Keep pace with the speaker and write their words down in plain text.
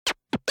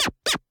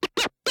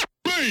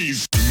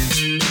noise!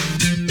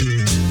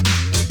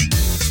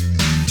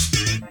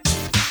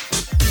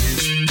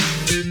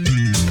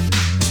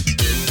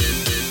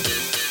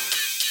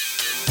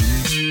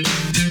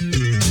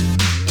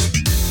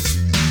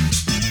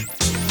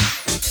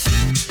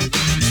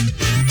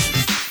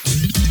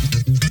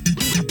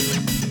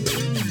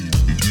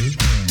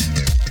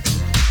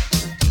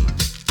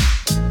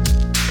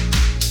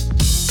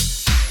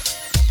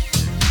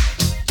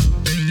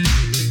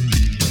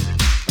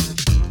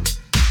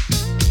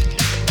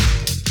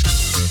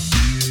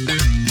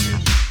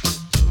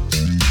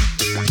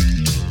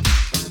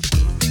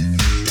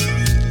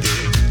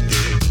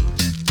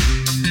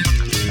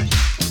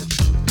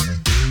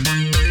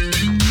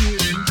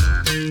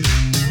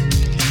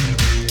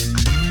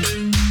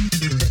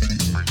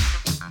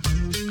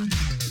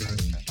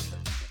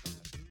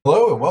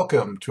 Hello and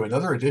welcome to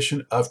another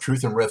edition of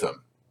Truth and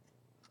Rhythm.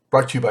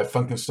 Brought to you by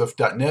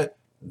FunknStuff.net,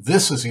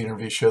 this is the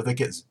interview show that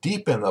gets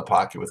deep in the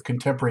pocket with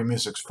contemporary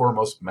music's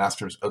foremost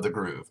masters of the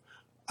groove.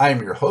 I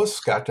am your host,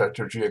 Scott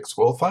Dr. GX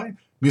Goldfine,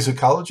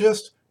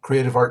 musicologist,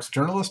 creative arts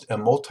journalist,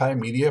 and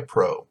multimedia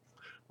pro.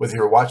 Whether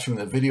you're watching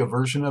the video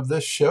version of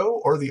this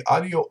show or the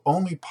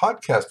audio-only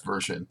podcast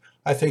version,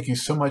 I thank you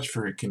so much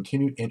for your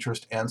continued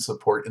interest and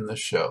support in this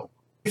show.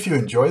 If you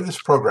enjoy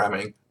this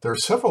programming, there are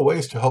several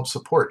ways to help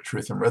support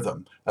Truth and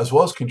Rhythm, as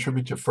well as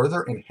contribute to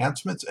further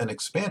enhancements and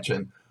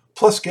expansion,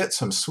 plus get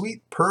some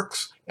sweet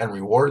perks and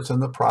rewards in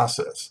the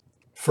process.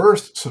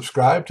 First,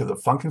 subscribe to the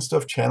Funk and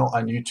Stuff channel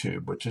on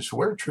YouTube, which is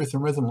where Truth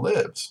and Rhythm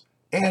lives,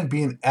 and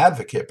be an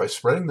advocate by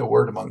spreading the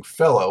word among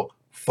fellow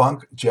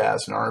funk,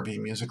 jazz, and R&B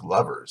music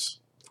lovers.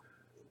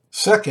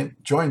 Second,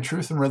 join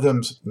Truth and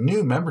Rhythm's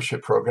new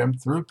membership program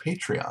through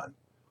Patreon,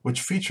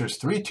 which features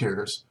 3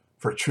 tiers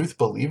for Truth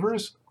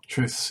Believers,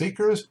 Truth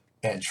Seekers,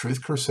 and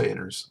Truth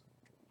Crusaders.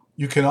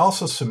 You can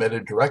also submit a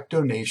direct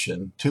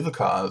donation to the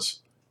cause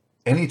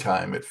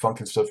anytime at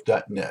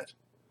FunknStuff.net.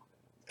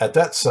 At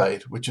that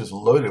site, which is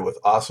loaded with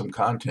awesome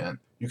content,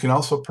 you can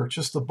also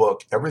purchase the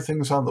book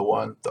Everything's on the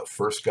One, The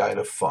First Guide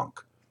of Funk.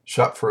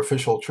 Shop for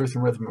official Truth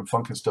and Rhythm and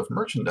Funk and Stuff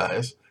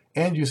merchandise,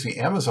 and use the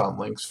Amazon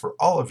links for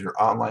all of your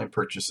online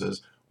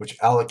purchases, which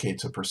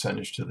allocates a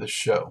percentage to this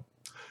show.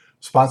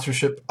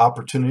 Sponsorship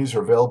opportunities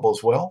are available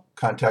as well.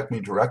 Contact me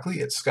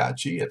directly at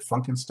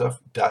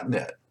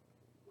scottg@funknstuff.net.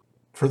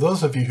 For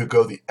those of you who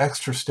go the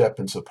extra step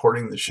in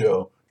supporting the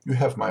show, you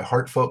have my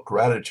heartfelt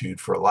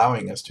gratitude for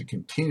allowing us to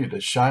continue to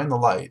shine the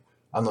light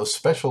on those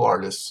special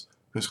artists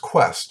whose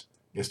quest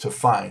is to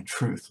find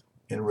truth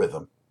in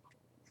rhythm.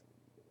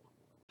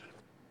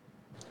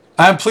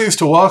 I'm pleased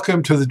to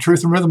welcome to the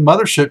Truth and Rhythm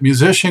Mothership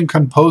musician,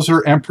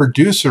 composer, and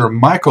producer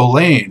Michael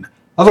Lane,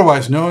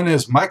 otherwise known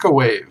as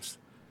Microwave.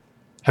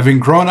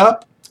 Having grown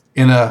up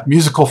in a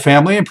musical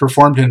family and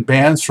performed in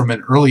bands from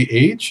an early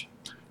age,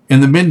 in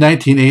the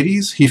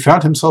mid-1980s, he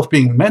found himself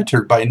being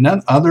mentored by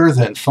none other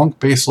than funk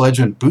bass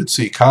legend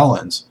Bootsy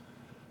Collins.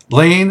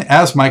 Lane,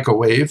 as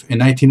Microwave, in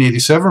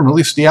 1987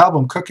 released the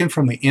album Cookin'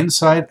 from the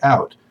Inside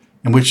Out,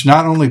 in which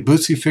not only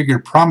Bootsy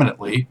figured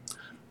prominently,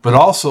 but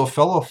also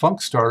fellow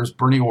funk stars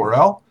Bernie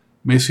Worrell,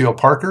 Maceo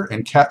Parker,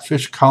 and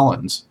Catfish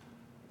Collins.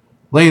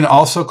 Lane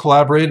also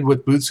collaborated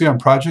with Bootsy on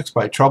projects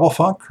by Trouble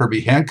Funk,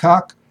 Herbie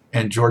Hancock,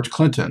 and George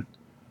Clinton.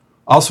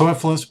 Also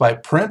influenced by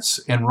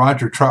Prince and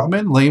Roger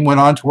Troutman, Lane went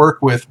on to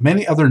work with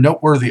many other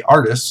noteworthy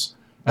artists,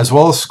 as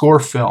well as score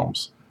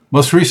films.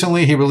 Most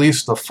recently, he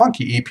released the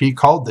funky EP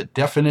called The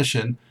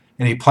Definition,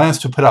 and he plans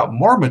to put out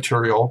more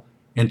material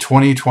in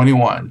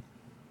 2021.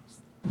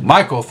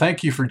 Michael,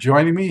 thank you for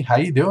joining me. How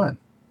you doing?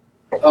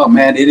 Oh,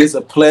 man, it is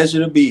a pleasure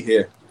to be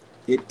here.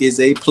 It is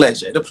a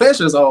pleasure. The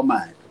pleasure is all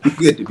mine.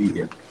 Good to be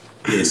here.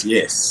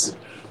 Yes.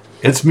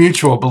 It's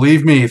mutual,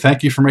 believe me.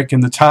 Thank you for making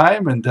the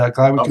time, and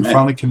glad we can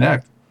finally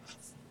connect.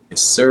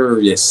 Yes, sir.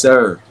 We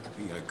are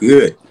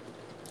good.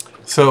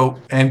 So,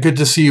 and good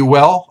to see you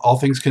well, all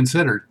things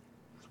considered.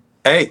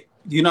 Hey,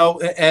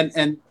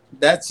 and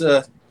that's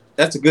a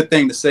good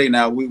thing to say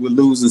now. We were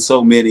losing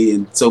so many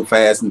and so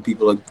fast, and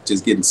people are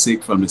just getting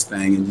sick from this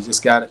thing, and you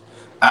just got to,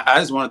 I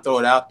just want to throw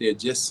it out there.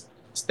 Just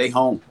stay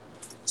home.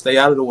 Stay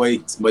out of the way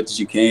as much as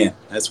you can.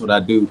 That's what I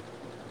do.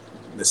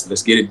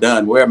 Let's get it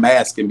done. Wear a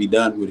mask and be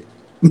done with it.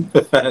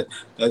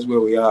 That's where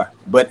we are.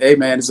 But hey,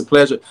 man, it's a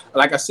pleasure.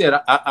 Like I said,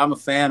 I'm a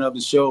fan of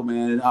the show,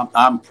 man, and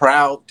I'm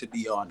proud to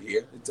be on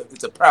here.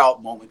 It's a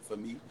proud moment for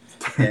me,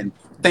 and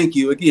thank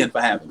you again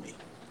for having me.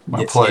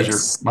 My pleasure.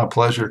 My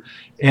pleasure.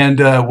 And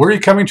where are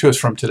you coming to us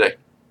from today?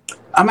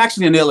 I'm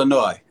actually in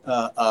Illinois.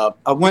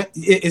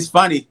 It's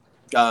funny.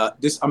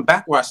 I'm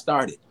back where I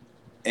started,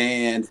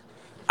 and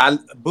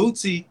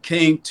Bootsy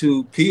came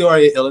to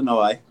Peoria,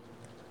 Illinois,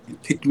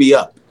 and picked me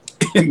up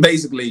in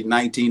basically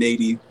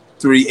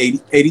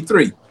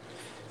 1983.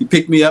 He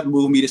picked me up and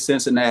moved me to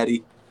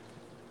Cincinnati.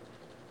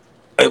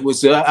 It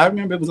was, I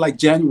remember it was like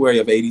January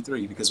of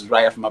 83 because it was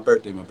right after my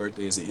birthday. My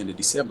birthday is the end of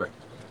December.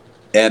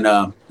 And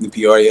in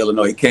Peoria,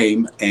 Illinois,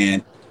 came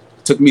and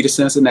took me to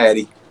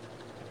Cincinnati.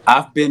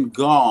 I've been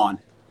gone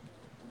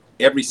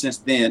ever since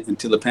then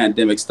until the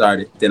pandemic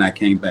started. Then I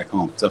came back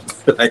home. So I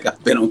feel like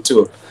I've been on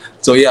tour.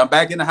 So yeah, I'm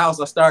back in the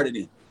house I started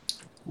in.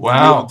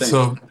 Wow. thing.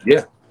 So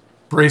Yeah.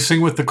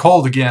 bracing with the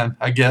cold again,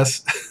 I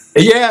guess.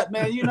 Yeah,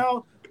 man.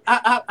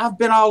 I've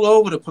been all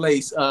over the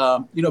place.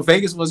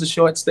 Vegas was a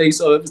short stay,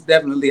 so it was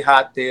definitely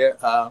hot there.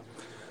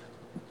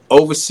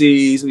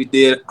 Overseas, we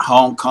did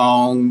Hong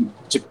Kong,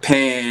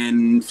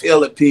 Japan,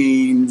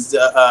 Philippines,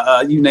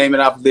 you name it.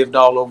 I've lived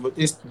all over.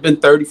 It's been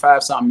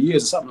 35 something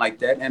years or something like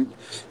that. And,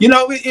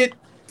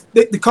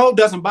 the cold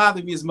doesn't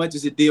bother me as much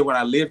as it did when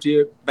I lived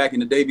here back in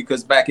the day,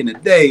 because back in the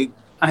day,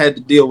 I had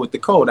to deal with the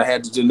cold. I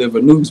had to deliver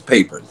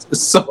newspapers.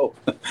 So,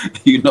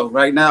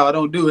 right now I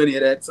don't do any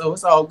of that. So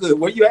it's all good.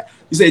 Where you at?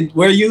 You said,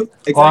 where are you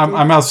Well, exactly?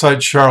 I'm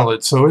outside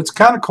Charlotte, so it's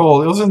kind of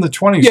cold. It was in the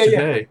 20s Yeah, yeah.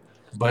 today,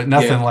 but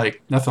Yeah. nothing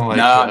like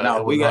No.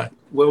 Illinois.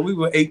 We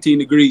were 18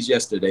 degrees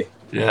yesterday.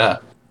 Yeah.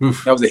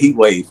 Oof. That was a heat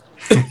wave.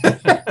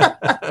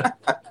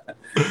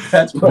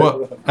 That's what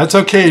Well, that's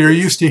okay. You're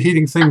used to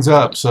heating things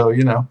up, so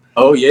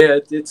Oh yeah,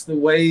 it's the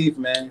wave,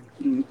 man.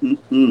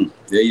 Mm-mm-mm.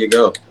 There you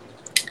go.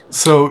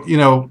 So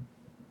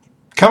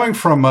coming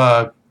from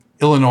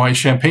Illinois,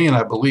 Champaign,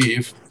 I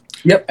believe.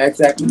 Yep,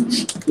 exactly.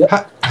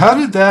 Yep. How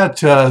did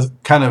that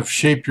kind of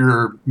shape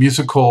your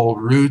musical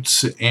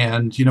roots?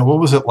 And what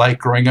was it like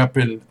growing up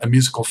in a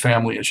musical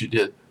family as you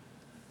did?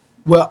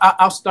 Well,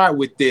 I'll start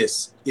with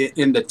this.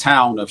 In the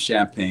town of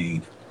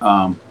Champaign,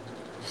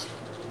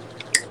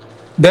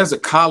 there's a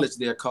college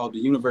there called the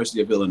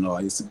University of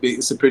Illinois.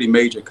 It's a pretty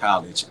major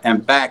college.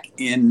 And back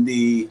in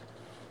the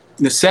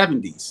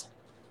 70s,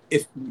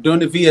 during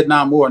the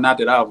Vietnam War, not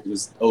that I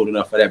was old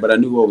enough for that, but I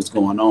knew what was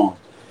going on.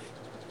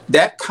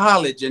 That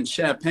college in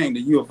Champaign,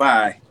 the U of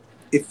I,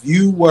 if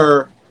you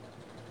went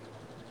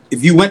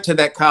to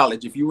that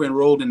college, if you were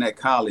enrolled in that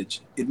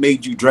college, it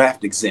made you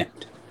draft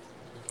exempt.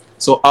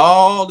 So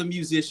all the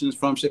musicians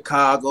from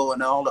Chicago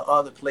and all the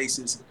other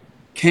places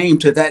came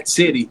to that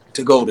city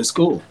to go to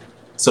school,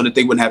 so that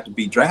they wouldn't have to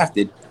be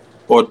drafted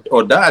or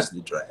dodge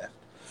the draft,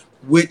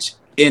 which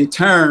in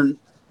turn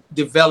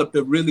developed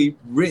a really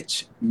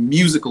rich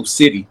musical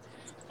city,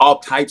 all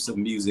types of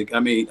music. I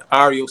mean,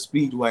 REO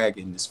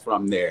Speedwagon is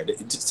from there,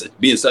 just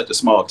being such a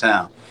small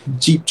town.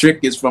 Cheap Trick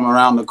is from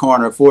around the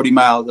corner, 40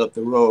 miles up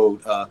the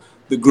road.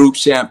 The group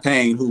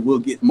Champaign, who we'll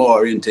get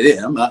more into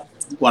them,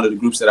 one of the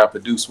groups that I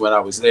produced when I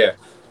was there,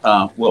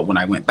 when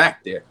I went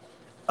back there.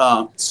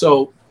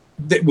 So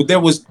there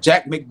was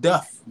Jack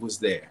McDuff was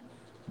there.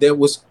 There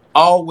was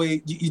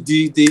always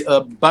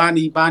the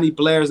Bonnie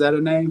Blair, is that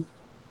her name?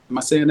 Am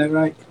I saying that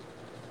right?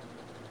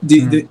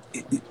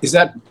 Is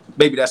that,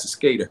 maybe that's a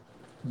skater.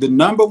 The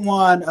number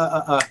one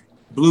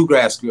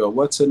bluegrass girl,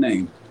 what's her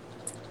name?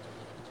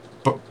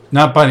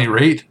 Not Bonnie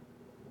Raitt?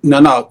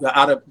 No,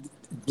 out of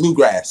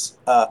bluegrass.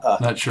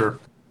 Not sure.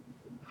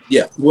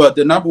 Yeah, well,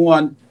 the number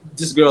one,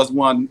 this girl's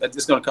one,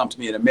 it's going to come to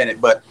me in a minute,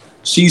 but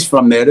she's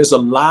from there. There's a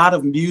lot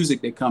of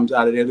music that comes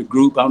out of there. The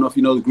group, I don't know if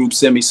you know the group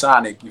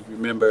Semisonic, if you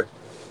remember,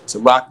 it's a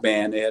rock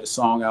band. They had a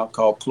song out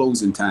called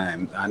Closing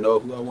Time. I Know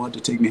Who I Want to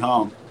Take Me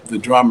Home. The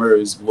drummer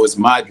was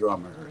my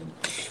drummer.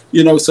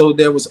 So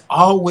there was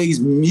always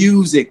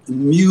music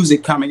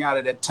coming out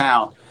of that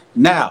town.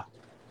 Now,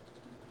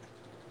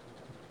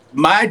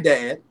 my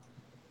dad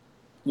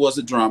was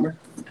a drummer.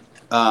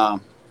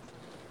 I'm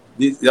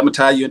going to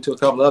tie you into a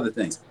couple other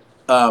things.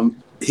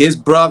 His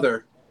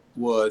brother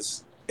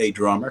was a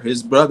drummer.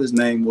 His brother's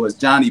name was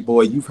Johnny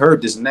Boy. You've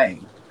heard this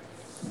name.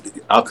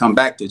 I'll come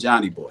back to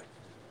Johnny Boy.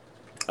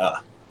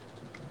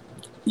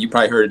 You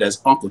probably heard it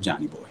as Uncle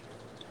Johnny Boy.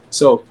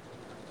 So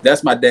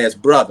that's my dad's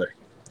brother.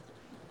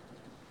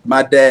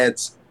 My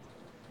dad's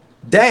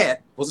dad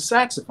was a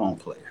saxophone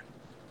player.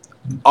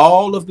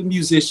 All of the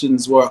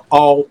musicians were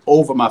all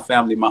over my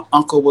family. My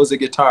uncle was a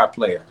guitar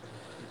player.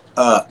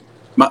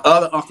 My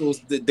other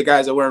uncles, the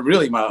guys that weren't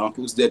really my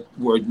uncles, that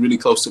were really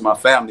close to my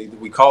family, that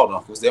we called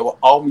uncles, they were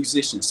all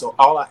musicians. So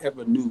all I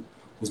ever knew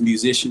was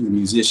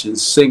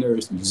musicians,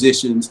 singers,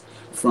 musicians,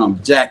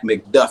 from Jack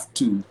McDuff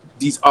to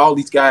all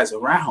these guys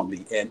around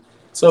me. And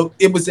so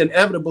it was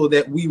inevitable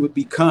that we would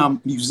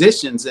become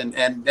musicians.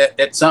 And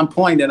at some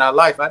point in our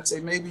life, I'd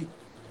say maybe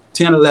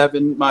 10,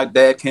 11, my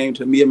dad came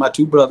to me and my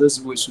two brothers,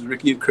 which was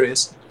Ricky and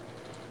Chris,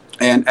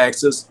 and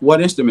asked us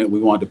what instrument we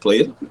wanted to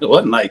play. It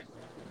wasn't like,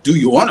 do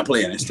you want to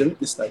play an instrument?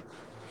 It's like,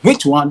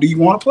 which one do you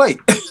want to play?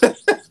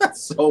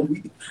 So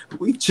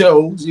we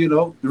chose,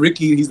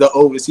 Ricky, he's the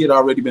oldest. He had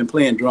already been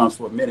playing drums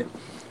for a minute.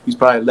 He's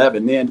probably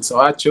 11 then. So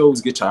I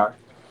chose guitar.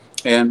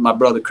 And my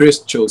brother Chris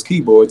chose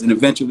keyboards, and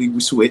eventually we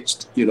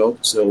switched,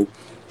 so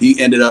he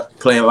ended up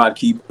playing a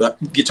lot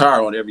of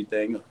guitar on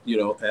everything,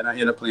 and I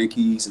ended up playing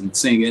keys and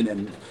singing,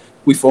 and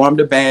we formed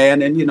a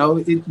band. And,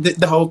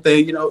 the whole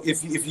thing,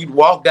 if you'd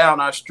walk down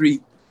our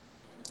street,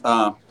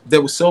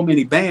 there were so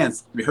many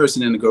bands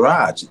rehearsing in the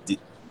garage.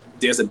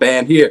 There's a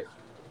band here.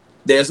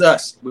 There's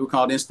us. We were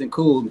called Instant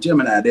Cool,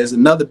 Gemini. There's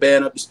another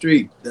band up the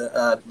street.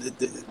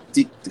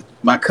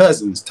 My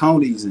cousins,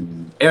 Tony's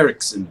and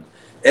Eric's and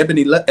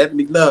Ebony Love,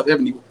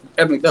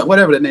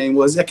 whatever the name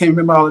was. I can't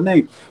remember all the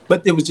names.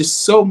 But there was just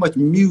so much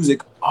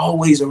music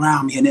always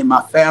around me and in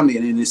my family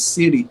and in this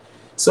city.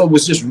 So it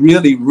was just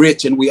really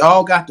rich. And we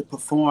all got to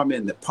perform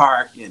in the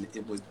park. And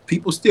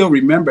people still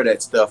remember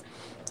that stuff.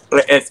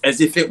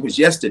 as if it was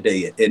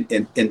yesterday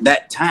in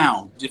that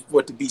town, just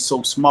for it to be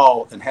so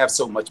small and have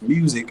so much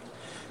music.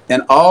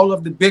 And all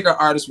of the bigger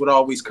artists would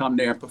always come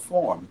there and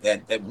perform.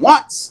 And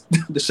once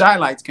the Shy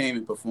Lights came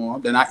and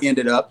performed, and I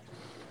ended up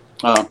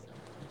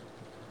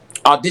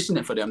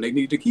auditioning for them. They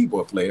needed a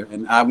keyboard player.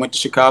 And I went to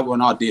Chicago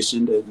and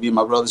auditioned. Me and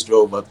my brothers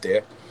drove up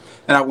there.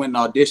 And I went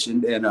and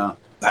auditioned, and I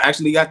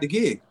actually got the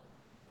gig.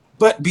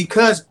 But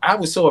because I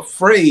was so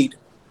afraid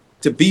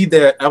to be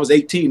there, I was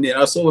 18 then, I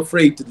was so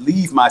afraid to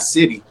leave my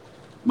city,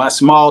 my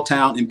small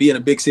town, and be in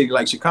a big city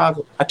like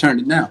Chicago, I turned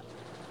it down.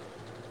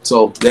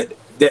 So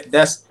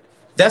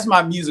that's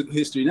my musical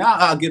history. Now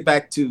I'll get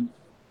back to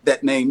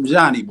that name,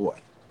 Johnny Boy.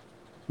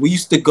 We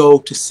used to go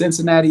to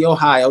Cincinnati,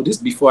 Ohio. This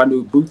is before I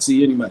knew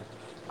Bootsy anyway.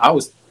 I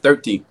was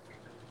 13.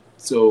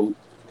 So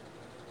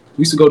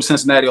we used to go to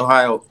Cincinnati,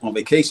 Ohio on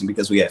vacation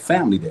because we had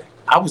family there.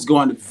 I was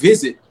going to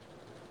visit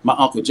my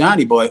Uncle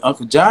Johnny Boy.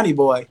 Uncle Johnny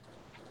Boy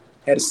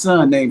had a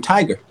son named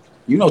Tiger.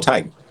 You know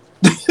Tiger.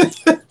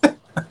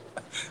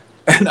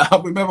 And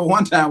I remember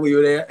one time we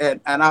were there,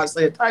 and I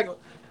said, Tiger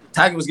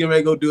was getting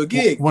ready to go do a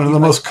gig. One of the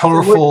most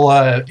colorful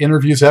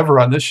interviews ever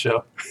on this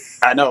show.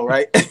 I know,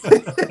 right?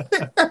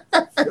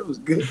 It was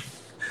good.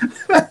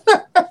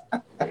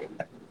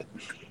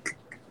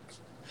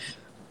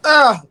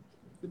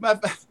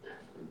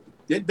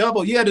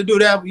 Double. You had to do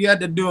that. You had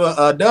to do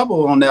a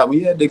double on that one.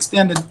 You had to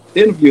extend the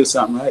interview or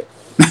something, right?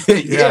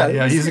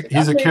 yeah.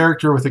 He's a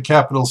character with a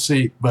capital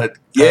C, but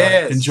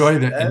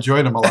enjoyed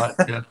him a lot.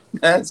 Yeah,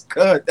 that's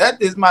good.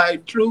 That is my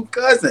true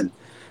cousin.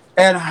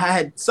 And I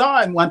had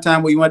saw him one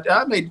time where he went.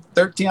 I made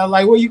 13. I was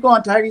like, "Where you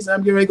going, Tiger?" He said,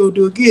 "I'm getting ready to go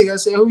do a gig." I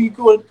said, "Who you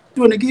going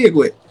doing a gig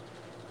with?"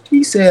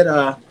 He said,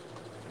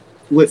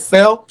 "With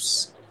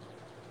Phelps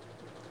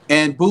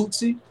and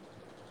Bootsy."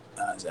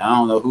 I said, "I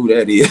don't know who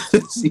that is."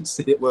 He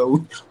said,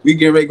 "Well, we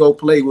getting ready to go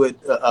play with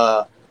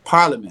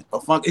Parliament or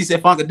Funk." He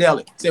said,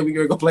 "Funkadelic." He said, "We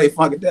gonna go play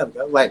Funkadelic."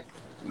 I was like,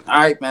 "All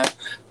right, man.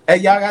 Hey,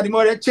 y'all got any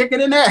more of that chicken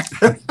in there?"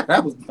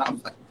 That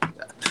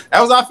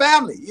was our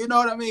family. You know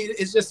what I mean?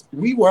 It's just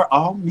we were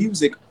all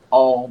music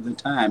all the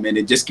time, and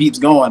it just keeps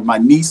going. My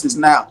nieces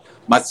now,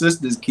 my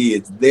sister's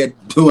kids, they're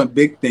doing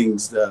big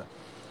things.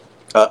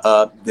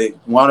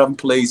 One of them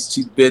plays.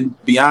 She's been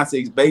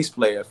Beyonce's bass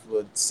player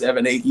for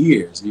 7-8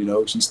 years. You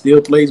know, she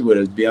still plays with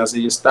us.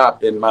 Beyonce just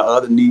stopped, and my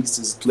other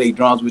nieces play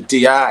drums with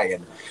T.I.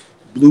 and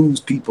blues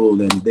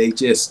people, and it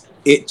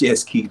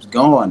just keeps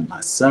going.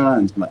 My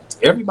sons,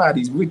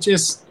 everybody's. We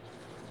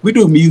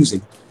do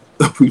music.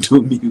 We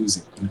do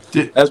music.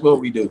 That's what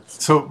we do.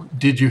 So,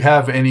 did you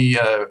have any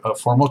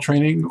formal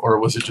training, or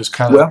was it just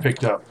kind of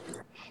picked up?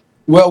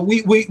 Well,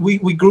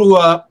 we grew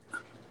up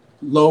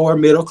lower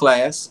middle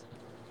class,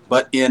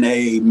 but in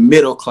a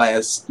middle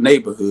class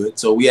neighborhood.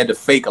 So we had to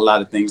fake a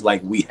lot of things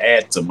like we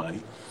had some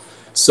money.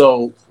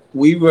 So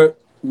we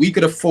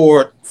could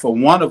afford for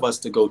one of us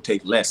to go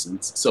take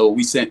lessons. So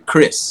we sent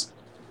Chris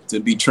to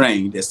be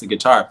trained as the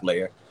guitar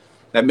player.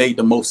 That made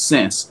the most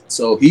sense.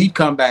 So he'd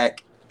come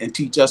back and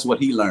teach us what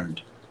he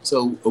learned.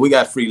 So we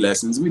got free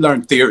lessons. We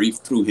learned theory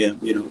through him,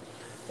 you know.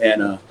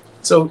 And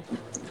so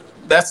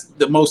that's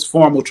the most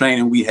formal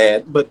training we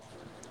had, but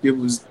it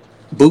was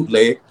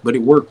bootleg, but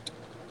it worked.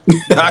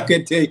 I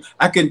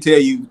couldn't tell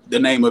you the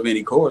name of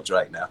any chords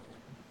right now.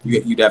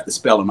 You'd have to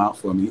spell them out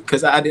for me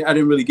because I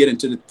didn't really get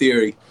into the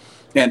theory.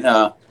 And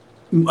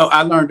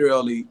I learned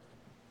early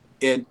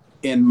in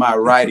my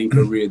writing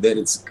career that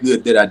it's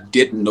good that I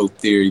didn't know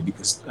theory,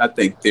 because I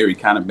think theory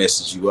kind of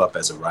messes you up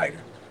as a writer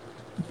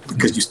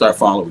because you start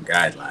following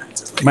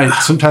guidelines. It's like,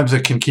 sometimes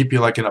it can keep you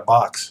like in a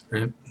box,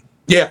 right?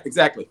 Yeah,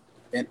 exactly.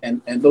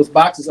 And those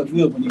boxes are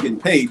good when you're getting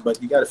paid,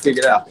 but you got to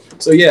figure it out.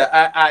 So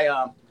yeah,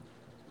 I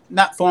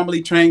not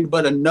formally trained,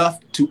 but enough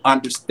to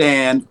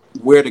understand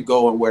where to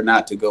go and where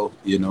not to go,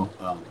 you know,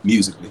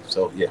 musically.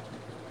 So yeah.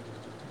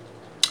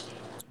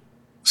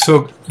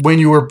 So when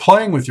you were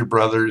playing with your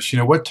brothers, you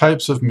know, what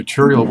types of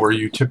material were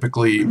you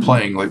typically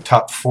playing? Like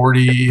top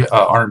 40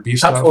 R&B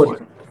stuff? Top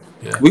 40.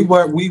 Yeah. We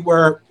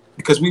were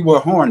because we were a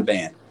horn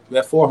band. We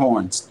had 4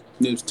 horns.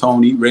 It was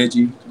Tony,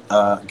 Reggie,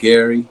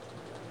 Gary,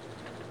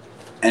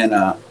 and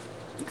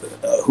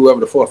whoever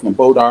the fourth one,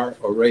 Bodar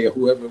or Ray or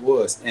whoever it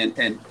was,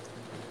 and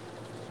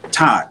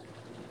Todd.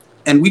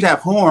 And we'd have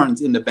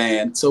horns in the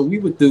band. So we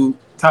would do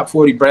top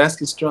 40 brass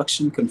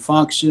construction,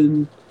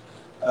 Confunction,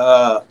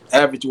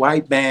 Average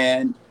White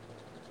Band.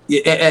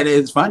 And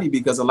it's funny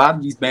because a lot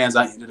of these bands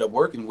I ended up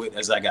working with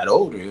as I got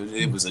older,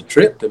 it was a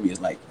trip to me.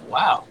 It's like,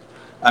 wow.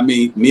 I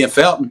mean, me and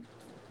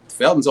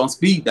Felton's on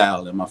speed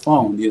dial in my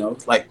phone, you know.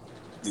 It's like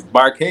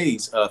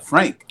Barcades,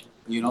 Frank,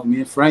 you know,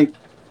 me and Frank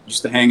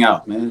used to hang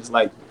out, man. It's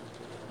like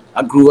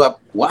I grew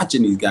up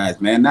watching these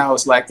guys, man. Now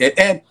it's like,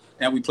 and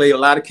we played a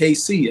lot of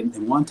KC.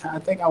 And one time, I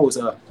think I was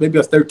maybe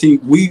a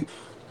 13.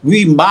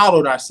 We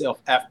modeled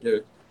ourselves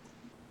after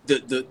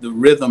the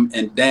rhythm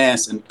and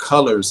dance and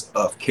colors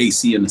of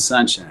KC and the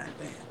Sunshine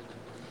Band.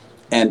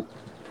 And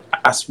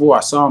I swore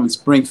I saw him in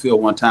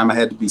Springfield one time. I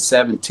had to be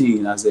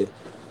 17. I said,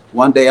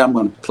 one day I'm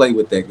going to play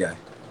with that guy.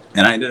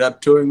 And I ended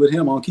up touring with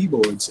him on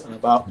keyboards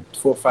about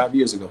 4 or 5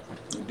 years ago.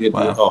 We did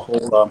a Wow.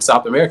 whole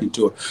South American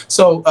tour.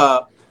 So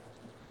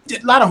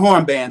did a lot of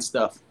horn band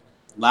stuff,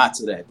 lots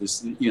of that.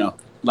 Just a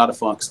lot of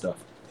funk stuff.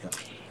 Yeah.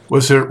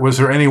 Was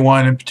there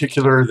anyone in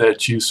particular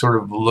that you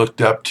sort of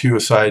looked up to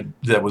aside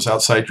that was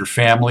outside your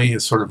family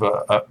as sort of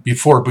a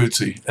before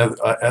Bootsy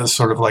as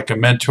sort of like a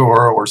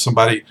mentor or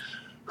somebody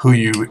who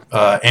you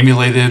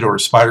emulated or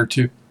aspired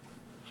to?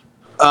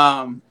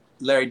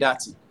 Larry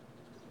Dotson.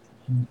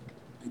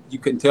 You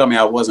couldn't tell me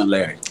I wasn't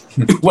Larry.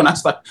 when I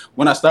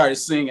started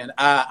singing,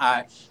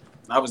 I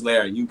was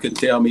Larry. You couldn't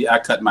tell me. I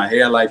cut my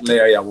hair like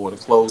Larry. I wore the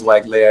clothes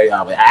like Larry.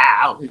 I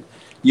was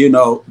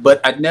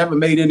but I never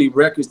made any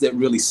records that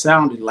really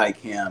sounded like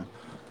him.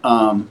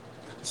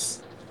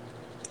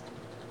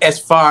 As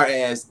far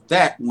as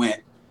that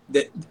went,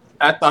 that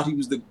I thought he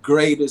was the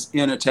greatest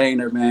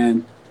entertainer,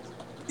 man,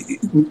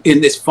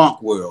 in this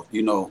funk world.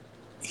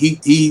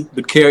 He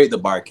would carry the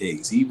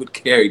Bar-Kays. He would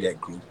carry that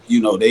group.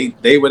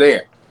 They were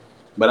there.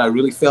 But I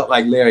really felt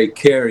like Larry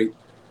carried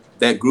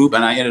that group,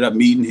 and I ended up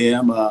meeting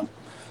him.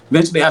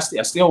 Eventually,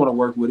 I still want to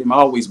work with him. I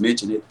always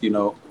mention it.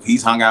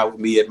 He's hung out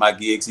with me at my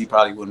gigs. He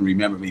probably wouldn't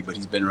remember me, but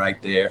he's been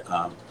right there.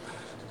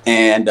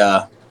 And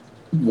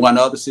one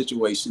other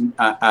situation,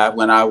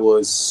 when I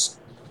was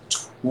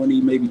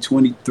 20, maybe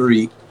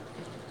 23,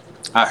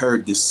 I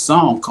heard this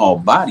song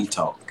called Body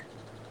Talk.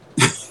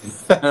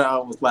 And I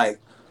was like,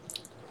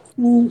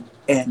 who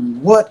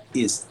and what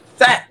is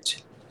that?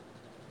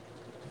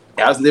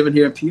 I was living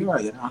here in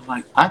Peoria, and I'm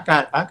like, I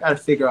got to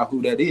figure out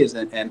who that is,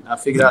 and I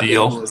figured out that it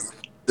was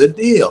The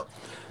Deal.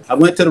 I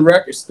went to the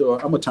record store.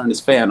 I'm gonna turn this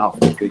fan off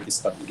real quick. It's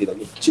starting to get a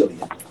little chilly.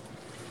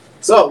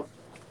 So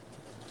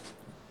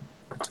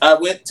I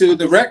went to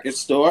the record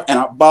store and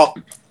I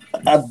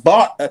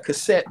bought a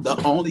cassette. The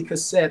only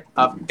cassette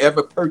I've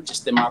ever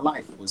purchased in my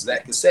life was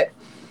that cassette.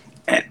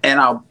 And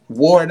I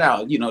wore it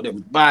out. There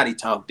was Body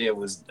Talk, there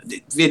was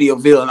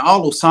Videoville, and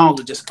all those songs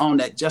were just on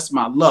that Just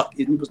My Luck.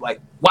 And it was like,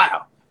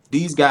 wow,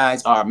 these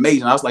guys are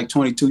amazing. I was like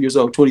 22 years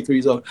old, 23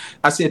 years old.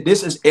 I said,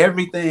 this is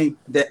everything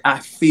that I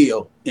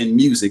feel in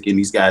music in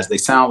these guys. They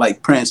sound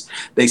like Prince.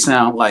 They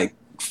sound like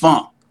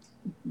funk.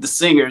 The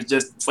singer is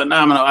just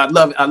phenomenal. I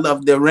love it. I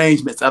love the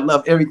arrangements. I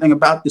love everything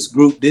about this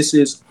group. This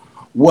is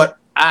what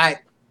I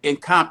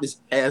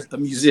encompass as a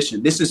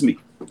musician. This is me.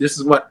 This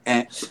is what,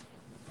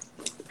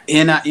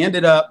 and I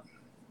ended up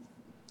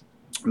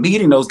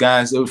meeting those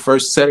guys. They were the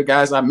first set of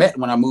guys I met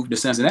when I moved to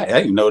Cincinnati.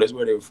 I didn't know that's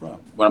where they were from.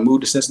 When I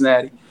moved to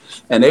Cincinnati,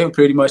 and they were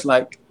pretty much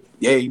like,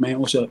 "Hey, man,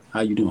 what's up?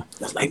 How you doing?"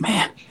 I was like,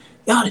 "Man,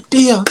 y'all The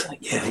Deal." I was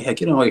like, yeah,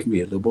 get away from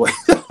me, little boy.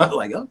 I was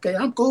like, "Okay,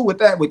 I'm cool with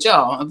that with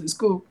y'all. It's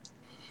cool."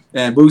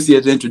 And Boosie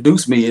has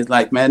introduced me. It's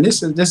like, "Man,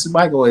 this is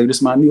Microwave. This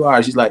is my new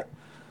artist." She's like,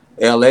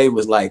 LA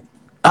was like,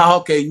 "Oh,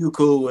 okay, you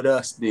cool with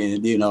us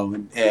then,"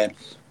 and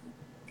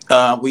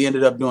we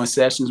ended up doing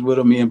sessions with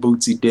him. Me and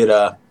Bootsy did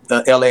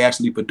LA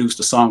actually produced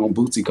a song on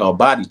Bootsy called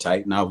Body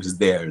Tight, and I was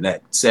there in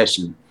that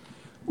session.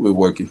 We were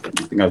working. I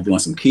think I was doing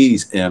some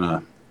keys,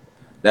 and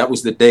that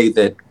was the day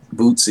that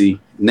Bootsy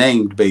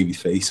named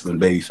Babyface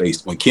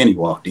when Kenny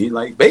walked in,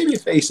 like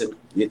Babyface, and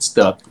it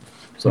stuck.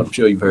 So I'm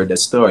sure you've heard that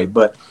story.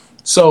 But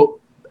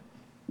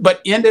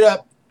ended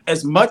up,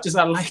 as much as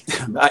I liked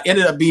him, I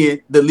ended up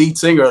being the lead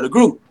singer of the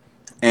group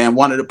and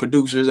one of the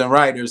producers and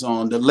writers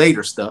on the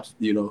later stuff,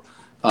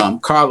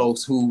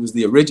 Carlos, who was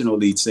the original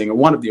lead singer,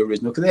 one of the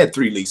original, because they had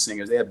three lead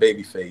singers. They had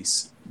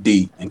Babyface,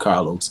 D, and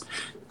Carlos.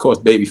 Of course,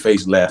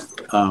 Babyface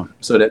left,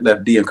 so that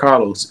left D and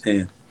Carlos.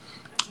 And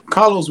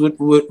Carlos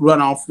would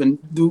run off and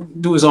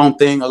do his own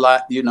thing a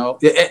lot,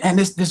 And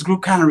this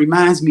group kind of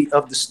reminds me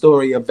of the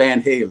story of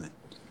Van Halen.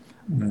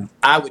 Mm-hmm.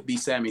 I would be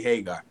Sammy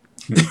Hagar,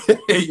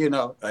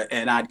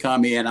 and I'd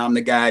come in. I'm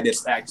the guy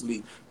that's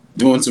actually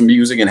doing some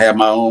music and have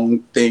my own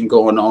thing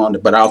going on,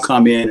 but I'll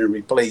come in and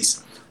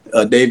replace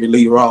David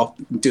Lee Roth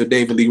until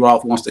David Lee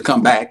Roth wants to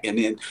come back, and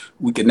then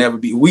we can never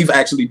be. We've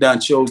actually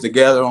done shows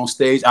together on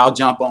stage. I'll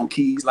jump on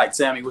keys like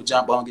Sammy would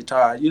jump on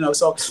guitar,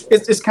 So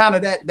it's kind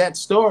of that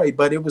story.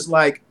 But it was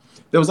like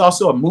there was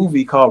also a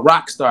movie called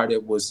Rockstar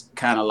that was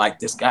kind of like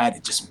this guy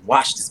that just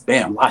watched this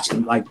band, watched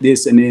him like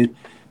this, and then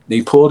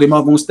they pulled him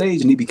up on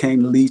stage and he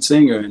became the lead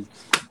singer. And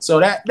so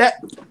that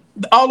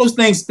all those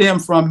things stem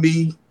from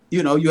me.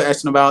 You're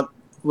asking about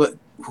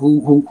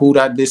who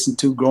I listened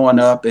to growing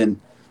up, and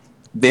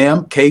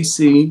them,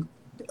 KC,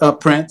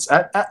 Prince.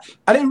 I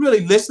didn't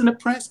really listen to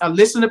Prince. I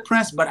listened to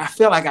Prince, but I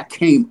feel like I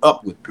came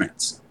up with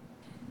Prince.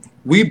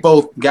 We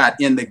both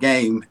got in the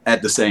game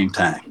at the same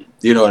time.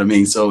 You know what I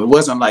mean? So it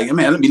wasn't like,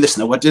 man, let me listen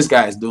to what this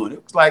guy is doing.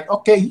 It was like,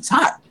 okay, he's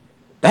hot.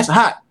 That's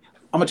hot.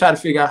 I'm gonna try to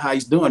figure out how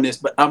he's doing this,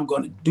 but I don't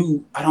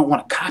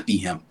want to copy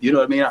him. You know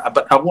what I mean?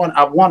 But I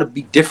want to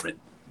be different.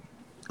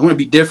 I want to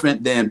be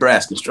different than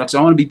Brass Construction.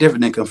 I want to be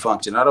different than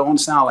Confunction. I don't want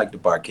to sound like the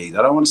Bar-Kays.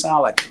 I don't want to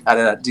sound like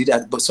I do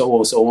that, but so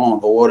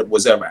on, or what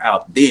was ever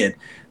out then.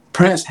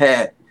 Prince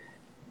had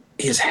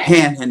his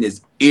hand and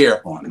his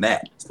ear on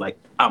that. It's like,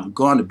 I'm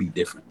going to be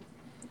different.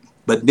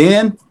 But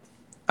then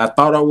I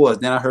thought I was.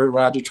 Then I heard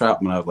Roger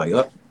Troutman. I was like,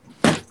 oh.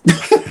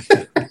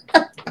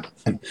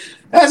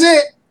 That's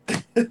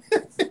it.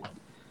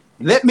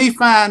 let me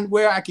find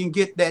where I can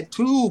get that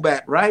tube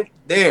at right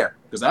there,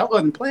 because I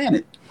wasn't playing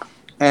it.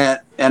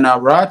 And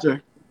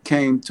Roger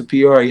came to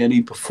Peoria and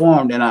he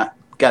performed, and I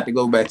got to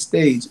go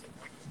backstage.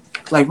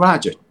 Like,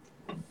 Roger,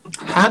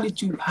 how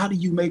do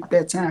you make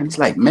that sound? He's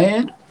like,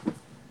 man,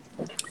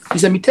 he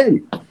said, let me tell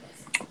you.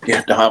 You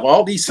have to have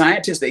all these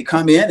scientists. They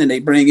come in and they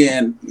bring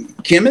in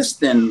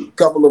chemists and a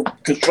couple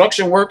of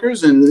construction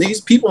workers and these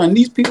people.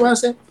 I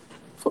said,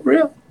 for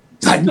real?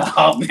 He's like,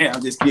 no, man,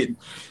 I'm just kidding.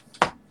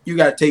 You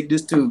got to take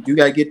this tube. You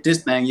got to get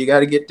this thing. You got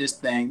to get this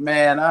thing.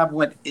 Man,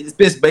 it's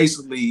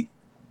basically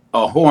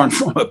a horn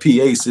from a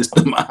PA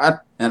system.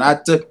 I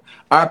took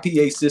our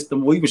PA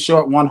system. We were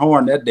short one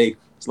horn that day.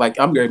 It's like,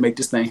 I'm going to make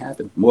this thing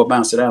happen. More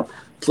bounce it out.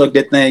 Plug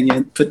that thing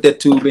in, put that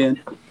tube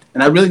in.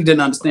 And I really didn't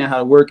understand how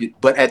to work it.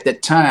 But at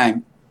that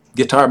time,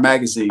 Guitar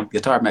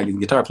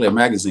Player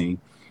Magazine,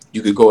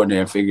 you could go in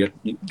there and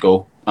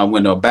I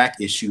went to a back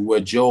issue where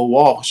Joe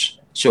Walsh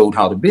showed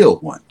how to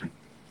build one.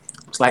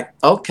 It's like,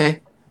 okay,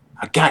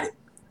 I got it.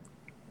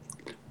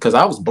 Because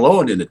I was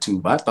blowing in the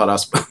tube. I thought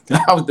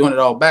I was doing it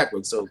all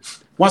backwards. So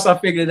once I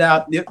figured it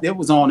out, it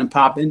was on and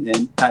popping,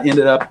 and I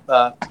ended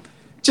up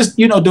just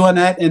doing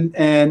that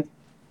and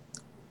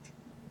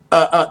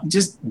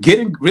just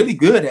getting really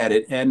good at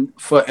it. And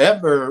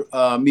forever,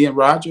 me and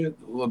Roger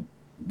were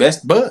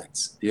best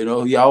buds.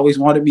 He always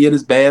wanted me in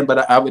his band,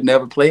 but I would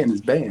never play in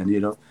his band.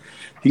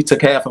 He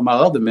took half of my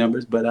other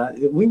members, but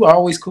we were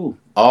always cool,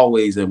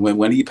 always. And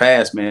when he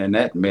passed, man,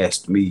 that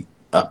messed me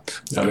up.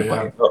 Oh,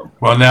 yeah.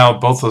 Well, now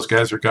both those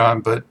guys are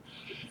gone, but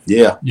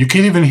yeah, you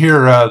can even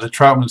hear the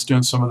Troutmans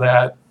doing some of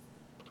that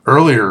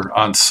earlier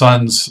on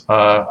Sun's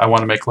I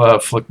Want to Make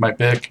Love, Flick My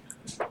Bick.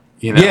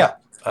 Yeah.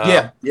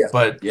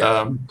 But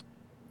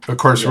of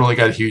course, really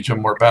got huge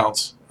on More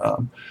Bounce.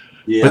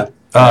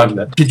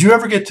 But, did you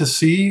ever get to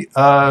see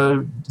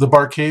the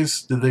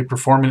Bar-Kays? Did they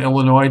perform in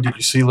Illinois? Did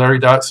you see Larry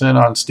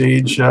Dotson on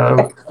stage? At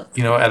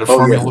a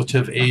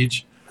formulative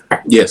age.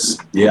 Yes,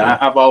 yeah,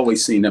 I've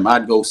always seen them.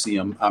 I'd go see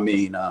them. I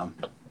mean,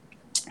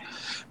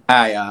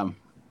 I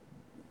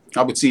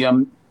would see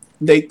them.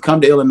 They come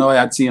to Illinois,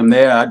 I'd see them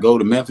there. I'd go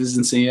to Memphis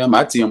and see them.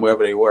 I'd see them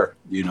wherever they were.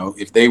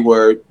 If they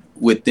were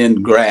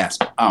within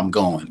grasp, I'm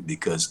going,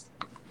 because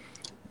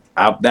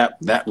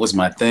that was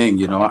my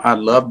thing. I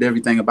loved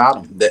everything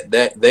about them.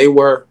 That they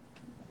were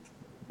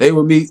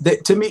me.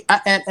 To me,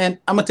 and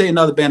I'm gonna tell you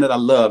another band that I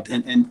loved,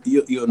 and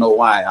you'll know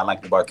why I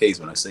like the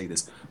Bar-Kays when I say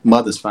this.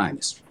 Mother's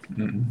Finest.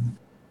 Mm-hmm.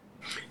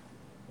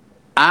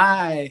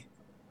 I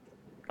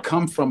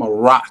come from a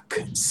rock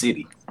and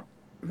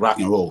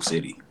roll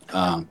city,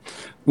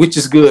 which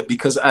is good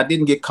because I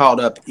didn't get caught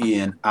up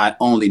in I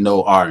only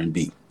know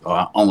R&B or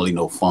I only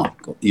know funk.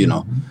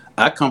 Mm-hmm.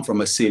 I come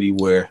from a city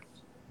where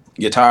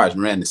guitars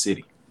ran the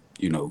city.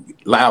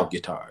 Loud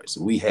guitars.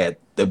 We had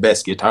the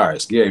best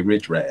guitarists, Gary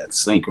Richrath,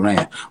 Sink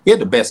Rand. We had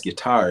the best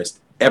guitarists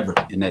ever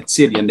in that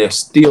city, and they're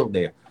still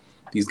there.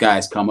 These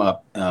guys come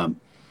up,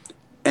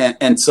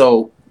 and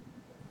so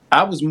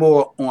I was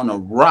more on a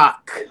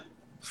rock,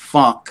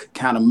 funk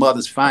kind of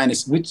Mother's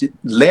Finest, which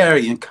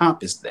Larry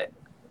encompassed that.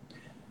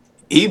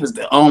 He was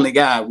the only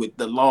guy with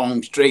the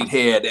long straight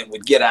hair that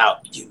would get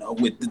out,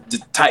 with the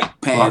tight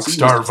pants.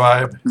 Rockstar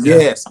vibe.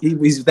 Yes, he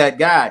was that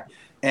guy.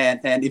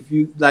 And if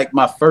you like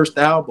my first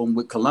album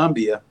with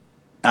Columbia,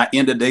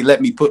 they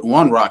let me put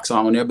one rock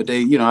song on there, but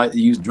I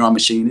used Drum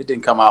Machine. It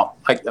didn't come out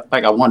like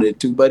I wanted it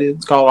to, but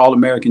it's called All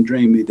American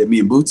Dream that me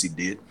and Bootsy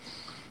did.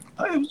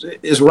 It was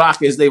as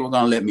rock as they were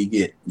going to let me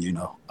get,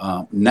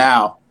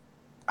 Now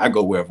I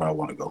go wherever I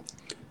want to go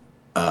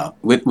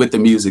with the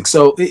music.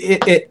 So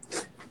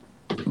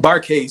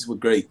Bar-Kays were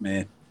great,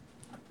 man.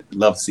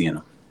 Love seeing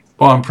them.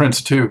 Well, and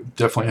Prince, too,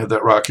 definitely had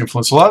that rock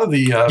influence. A lot of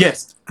the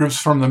groups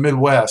from the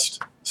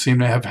Midwest seem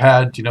to have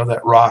had,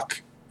 that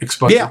rock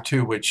exposure,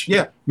 too, which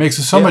makes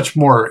it so much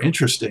more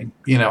interesting,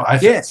 I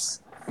think.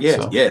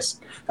 Yes.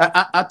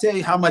 I'll tell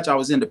you how much I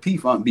was into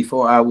P-Funk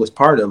before I was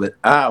part of it.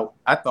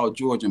 I thought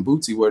George and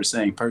Bootsy were the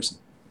same person.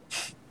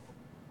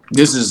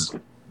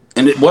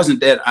 And it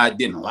wasn't that I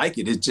didn't like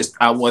it. It's just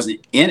I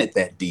wasn't in it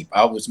that deep.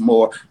 I was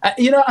more,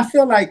 I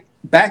feel like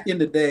back in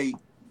the day,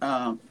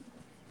 and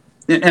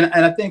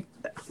I think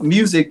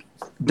music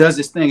does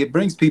this thing. It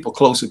brings people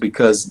closer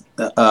because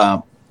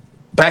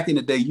back in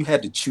the day, you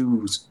had to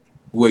choose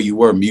where you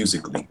were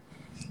musically.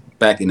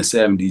 Back in the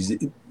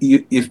 70s,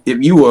 if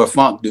you were a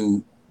funk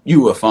dude,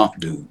 you were a funk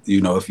dude.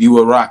 If you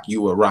were rock,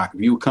 you were rock.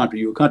 If you were country,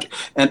 you were country.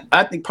 And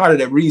I think part of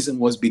that reason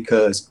was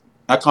because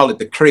I call it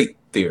the crate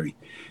theory.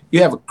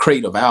 You have a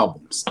crate of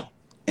albums,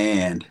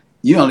 and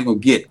you're only gonna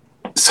get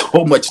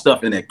so much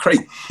stuff in that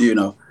crate,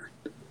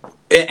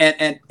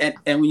 And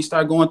when you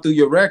start going through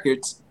your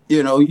records,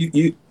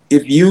 you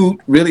if you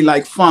really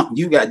like funk,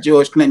 you got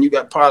George Clinton, you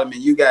got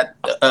Parliament, you got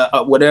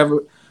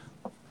whatever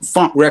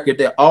funk record.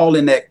 They're all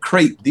in that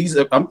crate. These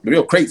are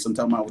real crates I'm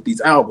talking about with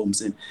these albums,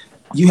 and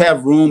you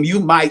have room. You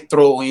might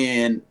throw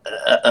in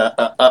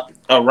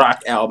a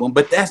rock album,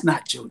 but that's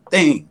not your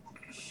thing.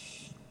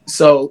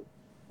 So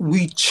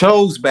we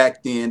chose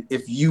back then,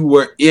 if you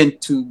were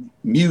into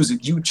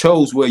music, you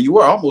chose where you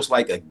were, almost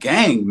like a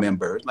gang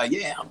member. Like,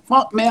 yeah, I'm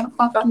funk, man, I'm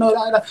funk, I know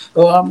that.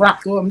 Or I'm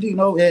rock, or you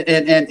know,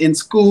 and in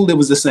school, it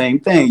was the same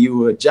thing. You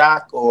were a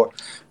jock, or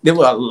there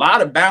were a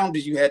lot of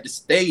boundaries you had to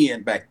stay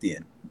in back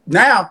then.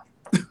 Now,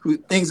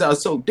 things are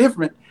so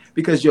different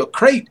because your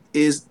crate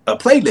is a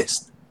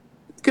playlist.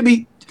 It could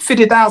be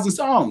 50,000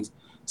 songs.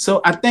 So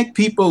I think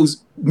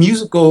people's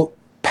musical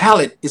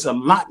palette is a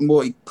lot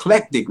more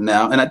eclectic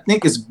now. And I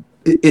think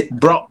it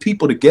brought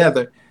people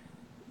together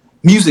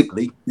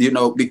musically, you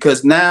know,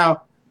 because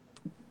now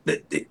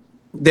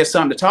there's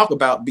something to talk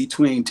about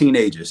between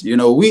teenagers. You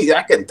know,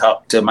 I can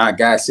talk to my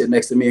guy sitting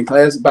next to me in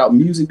class about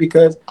music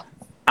because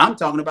I'm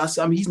talking about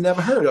something he's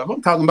never heard of.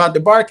 I'm talking about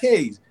the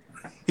Bar-Kays.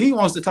 He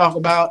wants to talk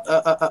about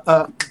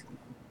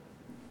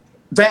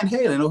Van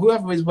Halen or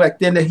whoever was back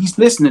then that he's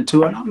listening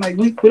to. And I'm like,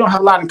 we don't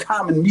have a lot in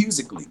common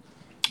musically.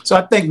 So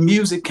I think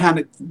music kind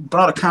of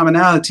brought a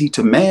commonality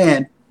to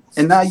man.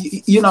 And now,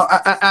 you know,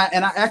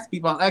 I ask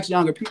people, I ask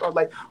younger people, I was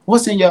like,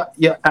 what's in your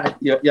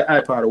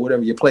iPod or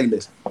whatever, your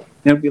playlist? And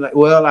they'll be like,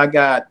 well, I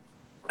got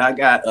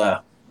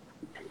a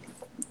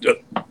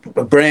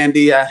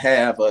Brandy, I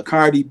have a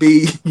Cardi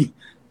B,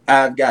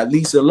 I've got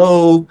Lisa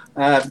Loeb,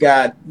 I've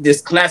got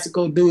this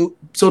classical dude.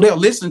 So they'll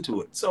listen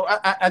to it. So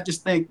I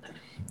just think,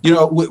 you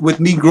know,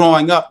 with me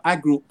growing up, I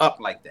grew up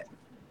like that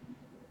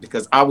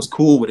because I was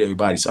cool with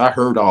everybody. So I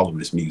heard all of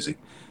this music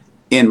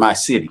in my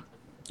city.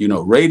 You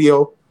know,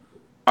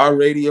 our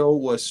radio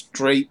was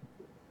straight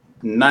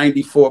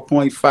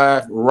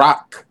 94.5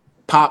 rock,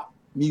 pop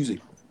music,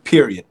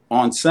 period.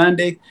 On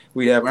Sunday,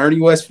 we'd have Ernie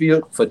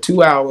Westfield for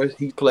 2 hours.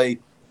 He played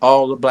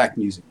all the black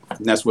music,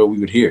 and that's where we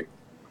would hear it.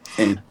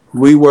 And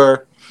we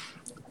were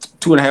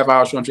 2.5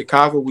 hours from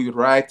Chicago. We would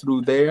ride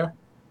through there,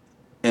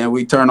 and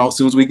we turn on, as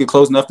soon as we get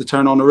close enough to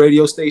turn on the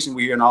radio station,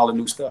 we're hearing all the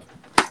new stuff.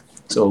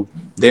 So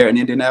there in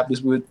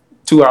Indianapolis, we're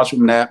 2 hours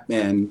from Nap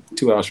and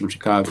 2 hours from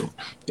Chicago.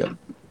 Yep.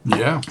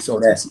 Yeah. So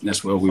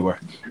that's where we were.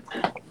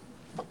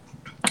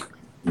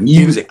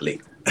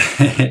 Musically.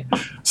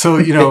 So,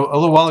 you know, a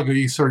little while ago,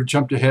 you sort of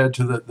jumped ahead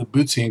to the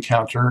Bootsy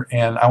encounter,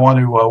 and I want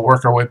to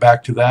work our way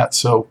back to that.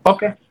 So,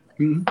 okay.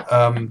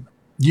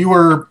 You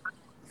were,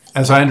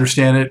 as I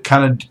understand it,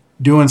 kind of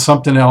doing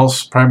something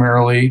else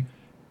primarily,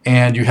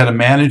 and you had a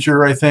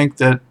manager, I think,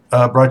 that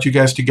brought you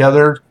guys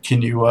together.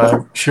 Can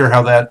you share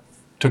how that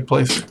took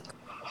place?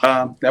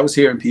 That was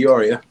here in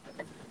Peoria.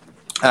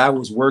 I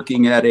was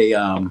working at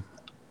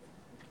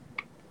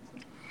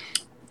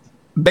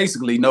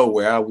basically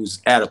nowhere. I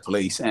was at a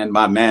place, and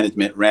my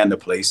management ran the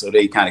place, so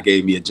they kind of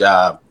gave me a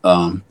job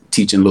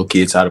teaching little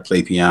kids how to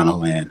play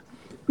piano. And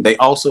they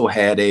also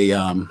had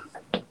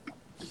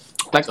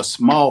like a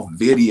small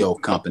video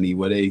company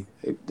where they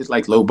did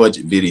like low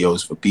budget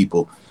videos for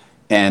people.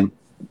 And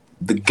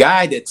the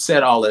guy that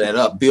set all of that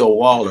up, Bill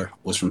Waller,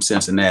 was from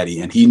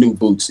Cincinnati, and he knew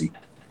Bootsy.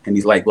 And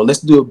he's like, well,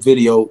 let's do a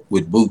video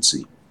with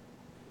Bootsy.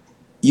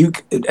 You,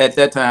 at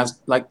that time,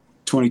 like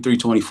 23,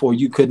 24,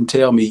 you couldn't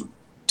tell me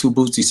 2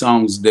 Bootsy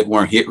songs that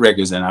weren't hit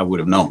records, and I would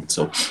have known.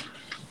 So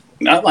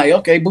I'm like,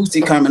 okay,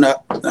 Bootsy coming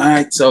up. All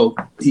right. So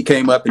he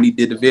came up and he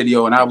did the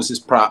video, and I was his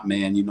prop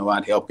man. You know,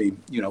 I'd help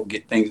him, you know,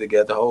 get things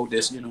together, hold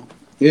this, you know.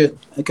 Yeah,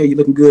 okay, you're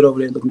looking good over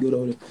there, looking good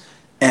over there.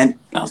 And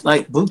I was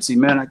like, Bootsy,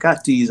 man, I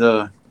got these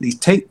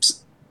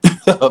tapes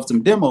of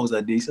some demos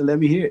I did, so let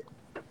me hear it.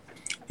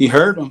 He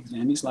heard them,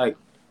 and he's like,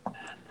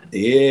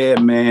 yeah,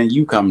 man,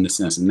 you coming to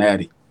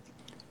Cincinnati.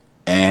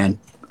 And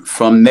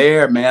from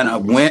there, man, I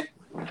went.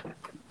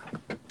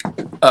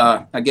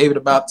 I gave it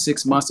about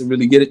 6 months to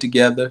really get it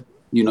together,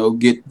 you know,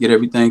 get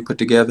everything put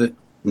together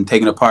and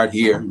taken apart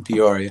here in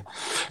Peoria.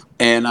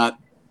 And I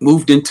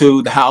moved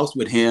into the house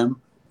with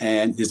him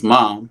and his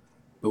mom,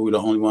 but we were the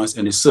only ones,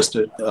 and his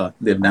sister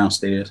lived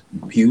downstairs.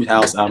 Huge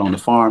house out on the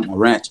farm, a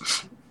ranch.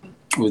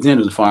 It was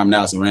into the farm,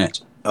 now it's a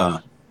ranch.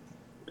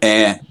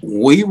 And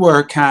we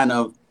were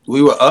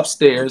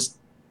upstairs.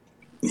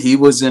 He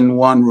was in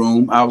one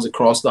room. I was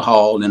across the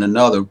hall in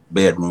another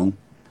bedroom.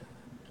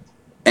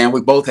 And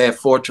we both had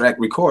 4-track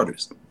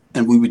recorders.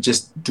 And we would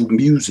just do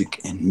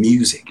music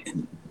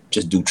and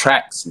just do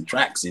tracks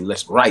and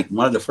let's write.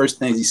 One of the first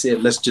things he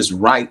said, let's just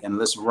write, and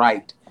let's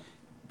write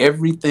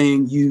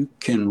everything you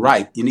can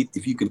write.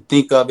 If you can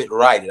think of it,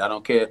 write it. I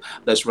don't care.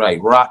 Let's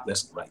write rock,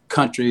 let's write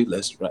country,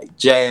 let's write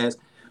jazz,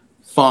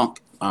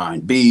 funk,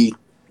 R&B,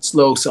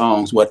 slow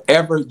songs,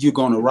 whatever you're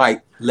going to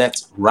write,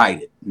 let's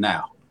write it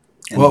now.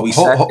 And well,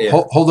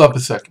 hold up a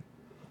second.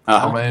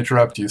 I'm going to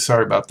interrupt you.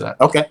 Sorry about that.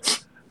 Okay.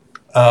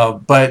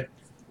 But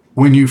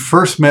when you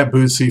first met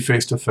Bootsy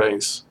face to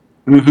face,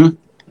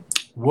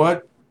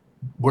 what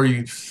were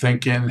you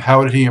thinking?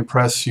 How did he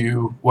impress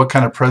you? What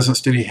kind of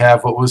presence did he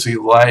have? What was he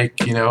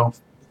like? You know?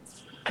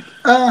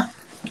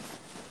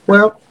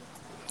 Well,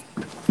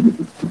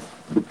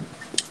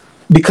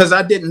 because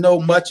I didn't know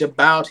much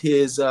about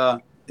his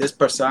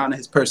persona,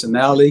 his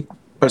personality.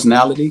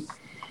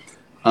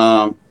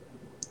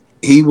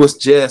 He was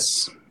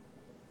just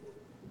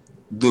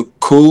the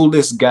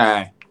coolest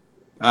guy.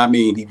 I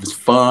mean, he was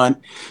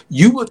fun.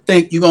 You would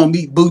think you're going to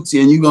meet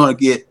Bootsy and you're going to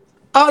get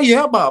Oh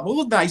yeah,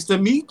 Bobble, nice to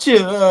meet you.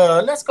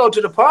 Let's go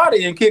to the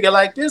party and kick it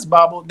like this,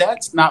 Bobble.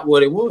 That's not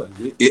what it was.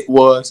 It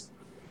was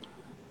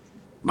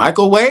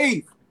Michael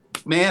Wave.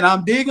 Man,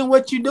 I'm digging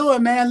what you're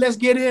doing, man. Let's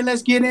get in,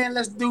 let's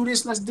do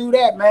this, let's do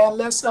that, man.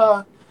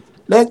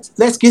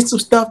 Let's get some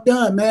stuff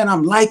done, man.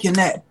 I'm liking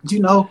that.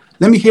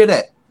 Let me hear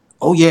that.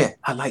 Oh yeah,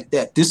 I like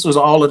that. This was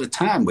all of the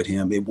time with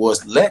him. It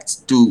was let's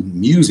do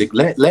music.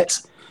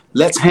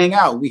 Let's hang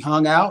out. We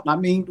hung out. I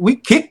mean, we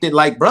kicked it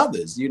like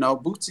brothers.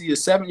 Bootsy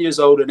is 7 years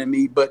older than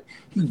me, but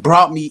he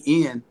brought me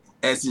in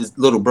as his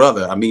little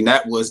brother. I mean,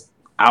 that was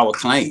our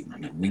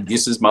claim.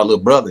 This is my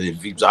little brother.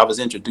 I was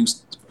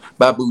introduced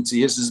by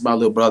Bootsy, this is my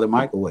little brother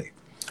Michael Wave.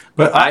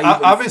 But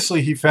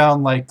obviously he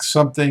found like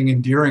something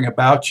endearing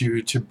about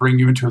you to bring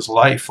you into his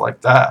life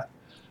like that.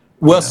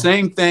 Well,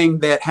 same thing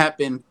that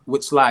happened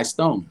with Sly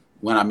Stone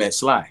when I met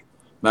Sly.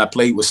 I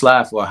played with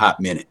Sly for a hot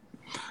minute.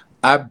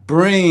 I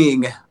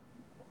bring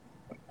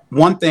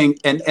one thing,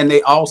 and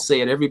they all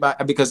say it,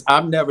 everybody, because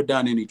I've never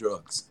done any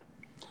drugs.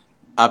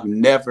 I've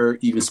never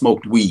even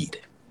smoked weed.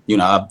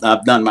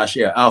 I've done my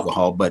share of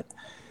alcohol, but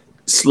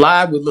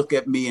Sly would look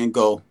at me and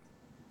go,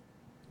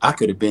 I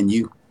could have been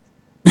you.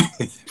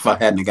 If I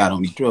hadn't got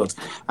on these drugs,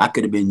 I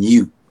could have been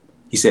you.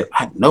 He said,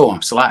 I know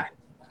I'm Sly,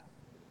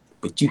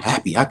 but you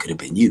happy I could have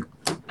been you.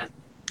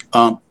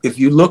 If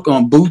you look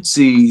on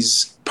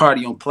Bootsy's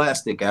Party on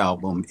Plastic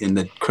album, in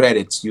the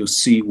credits, you'll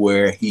see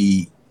where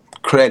he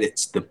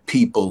credits the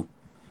people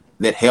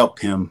that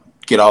helped him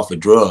get off of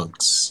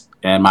drugs.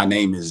 And my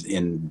name is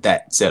in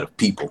that set of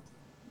people.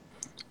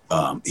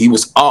 He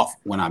was off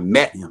when I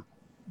met him,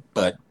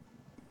 but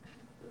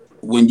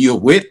when you're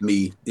with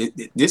me,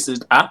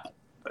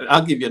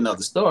 I'll give you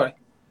another story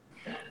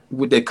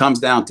that comes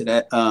down to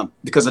that,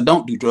 because I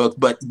don't do drugs,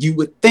 but you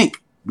would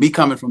think, me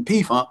coming from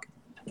P-Funk,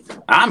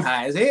 I'm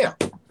high as hell.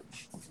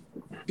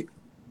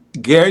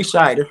 Gary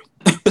Scheider.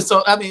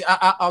 So, I mean,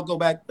 I'll go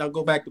back to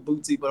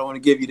Bootsy, but I want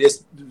to give you this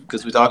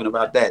because we're talking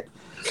about that.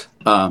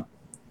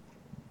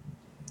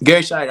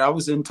 Gary Scheider, I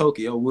was in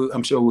Tokyo.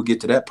 I'm sure we'll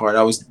get to that part.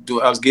 I was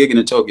gigging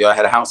in Tokyo. I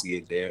had a house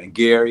gig there, and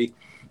Gary,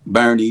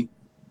 Bernie,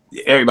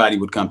 everybody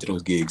would come to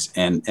those gigs,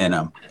 and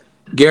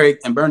Gary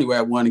and Bernie were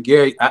at one. And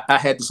Gary, I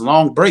had this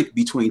long break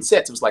between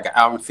sets. It was like an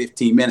hour and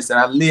 15 minutes, and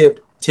I lived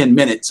 10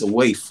 minutes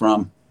away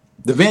from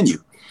the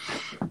venue.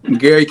 And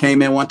Gary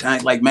came in one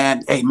time, like,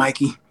 man, hey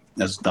Mikey,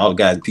 that's all the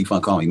guys at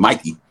P-Funk call me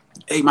Mikey.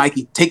 Hey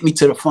Mikey, take me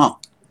to the funk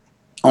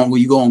on where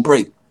you go on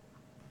break.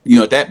 You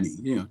know what that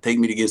means? Take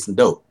me to get some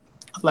dope.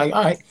 I was like,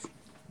 all right,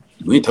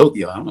 we in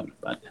Tokyo.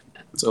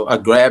 So I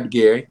grabbed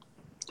Gary.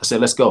 I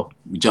said, let's go.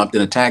 We jumped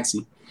in a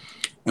taxi.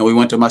 And we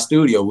went to my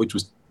studio, which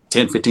was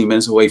 10, 15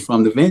 minutes away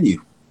from the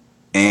venue.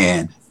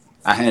 And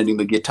I handed him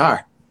a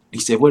guitar. He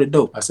said, what a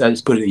dope. I said, I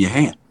just put it in your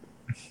hand.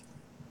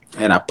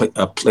 And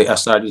I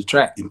started the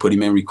track and put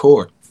him in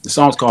record. The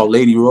song's called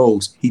Lady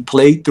Rose. He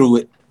played through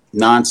it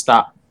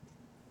nonstop.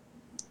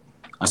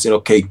 I said,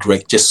 okay,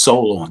 great. Just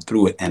solo on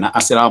through it. And I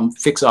said, I'll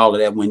fix all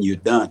of that when you're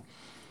done.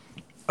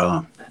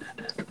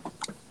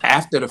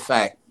 After the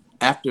fact,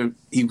 after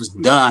he was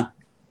done,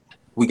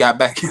 we got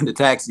back in the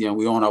taxi and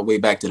we were on our way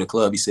back to the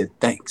club. He said,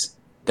 thanks.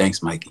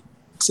 Thanks, Mikey.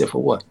 I said,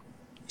 for what?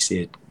 He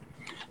said,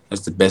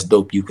 that's the best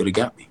dope you could have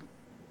got me.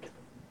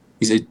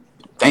 He said,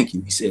 thank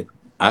you. He said,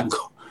 I can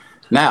go.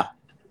 Now,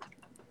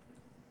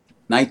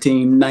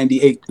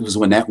 1998 was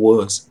when that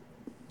was.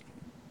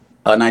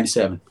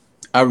 97.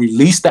 I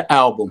released the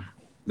album.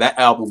 That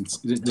album,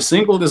 the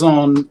single is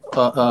on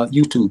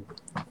YouTube.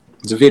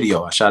 It's a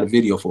video. I shot a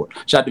video for it.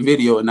 Shot the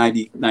video in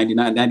 99,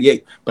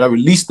 98. But I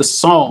released the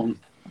song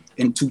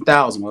in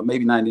 2000, or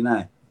maybe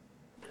 99.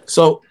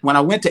 So when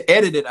I went to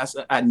edit it, I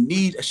said, I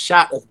need a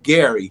shot of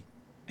Gary.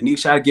 I need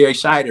a shot of Gary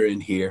Scheider in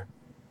here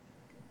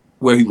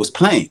where he was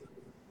playing.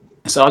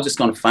 And so I was just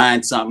going to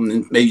find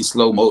something, maybe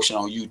slow motion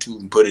on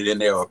YouTube and put it in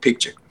there, or a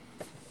picture.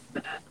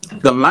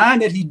 The line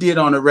that he did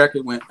on the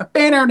record went, right?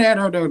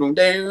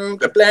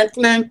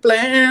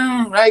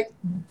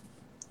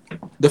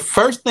 The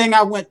first thing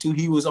I went to,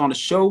 he was on a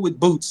show with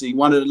Bootsy,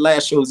 one of the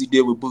last shows he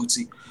did with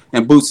Bootsy.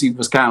 And Bootsy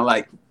was kind of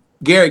like,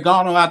 Gary, go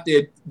on out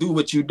there, do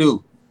what you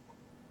do.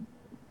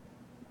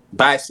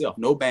 By itself,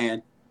 no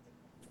band.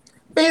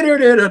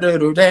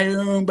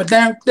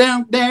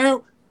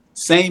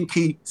 Same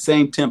key,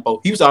 same tempo.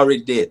 He was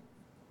already dead.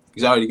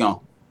 He's already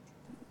gone.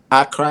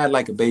 I cried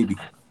like a baby.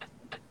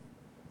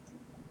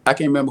 I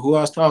can't remember who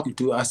I was talking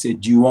to. I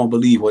said, you won't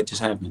believe what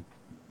just happened.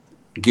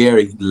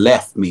 Gary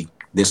left me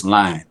this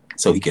line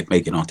so he could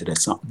make it onto that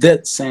song.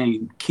 That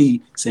same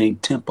key, same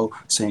tempo,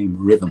 same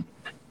rhythm.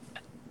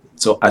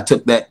 So I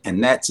took that,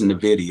 and that's in the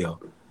video.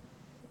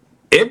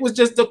 It was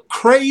just the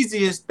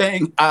craziest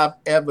thing I've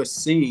ever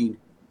seen.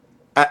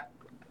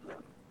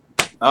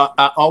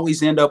 I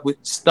always end up with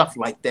stuff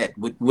like that.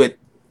 With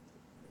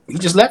he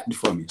just left it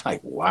for me. It's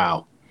like,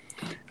 wow.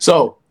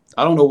 So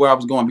I don't know where I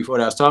was going before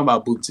that. I was talking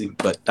about Bootsy,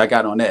 but I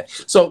got on that.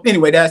 So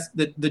anyway, that's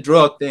the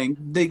drug thing.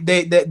 They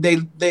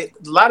a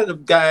lot of the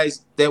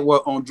guys that were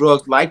on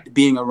drugs liked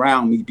being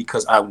around me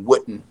because I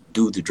wouldn't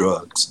do the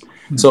drugs.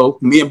 Mm-hmm. So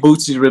me and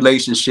Bootsy's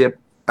relationship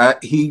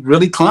he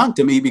really clung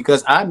to me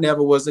because I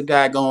never was the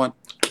guy going,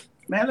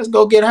 man, let's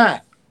go get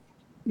high.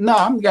 No,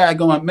 I'm the guy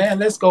going, man,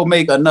 let's go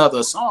make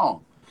another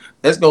song.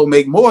 Let's go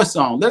make more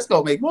songs. Let's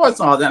go make more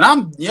songs. And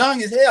I'm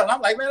young as hell.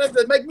 I'm like, man,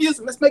 let's make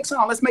music. Let's make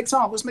songs. Let's make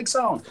songs. Let's make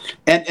songs.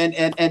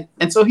 And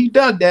so he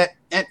dug that,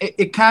 and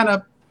it kind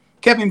of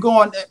kept him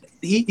going.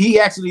 He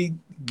actually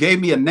gave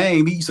me a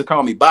name. He used to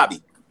call me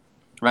Bobby,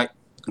 right?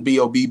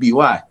 Bobby.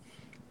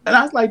 And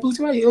I was like,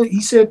 Bootsy, why?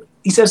 He said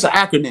it's an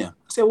acronym. I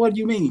said, what do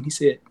you mean? He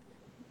said,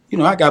 you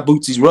know, I got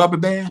Bootsy's Rubber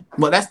Band.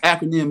 Well, that's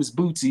acronym is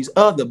Bootsy's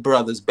other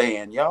brother's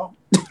band, y'all.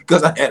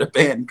 Because I had a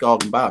band and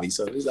called him Bobby.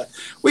 So it's like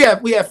we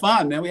had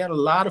fun, man. We had a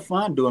lot of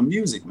fun doing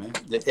music, man.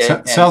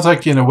 Sounds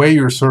like in a way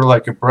you were sort of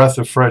like a breath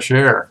of fresh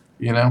air,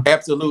 you know?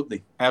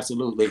 Absolutely.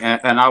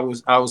 And I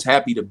was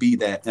happy to be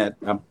that. And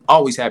I'm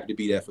always happy to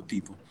be that for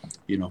people,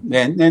 you know.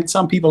 And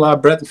some people are a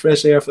breath of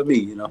fresh air for me,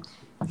 you know.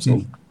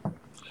 So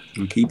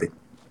keep it.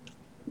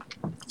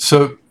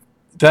 So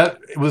that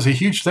was a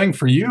huge thing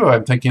for you.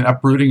 I'm thinking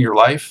uprooting your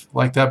life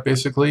like that,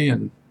 basically,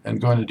 and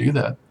going to do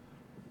that.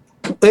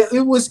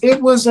 It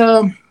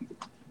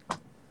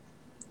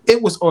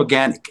was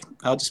organic.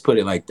 I'll just put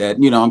it like that.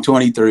 You know, I'm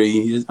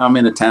 23. I'm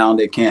in a town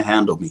that can't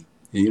handle me.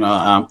 You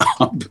know,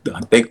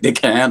 they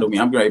can't handle me.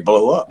 I'm going to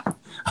blow up.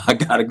 I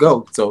gotta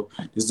go. So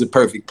this is the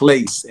perfect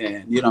place.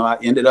 And you know, I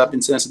ended up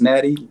in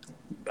Cincinnati,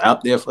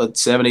 out there for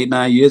 7, 8,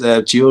 9 years. I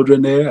had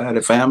children there. I had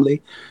a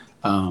family,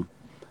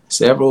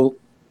 several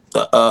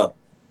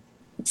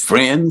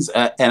friends,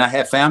 and I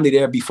had family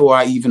there before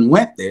I even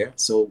went there.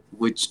 So,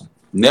 which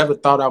never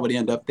thought I would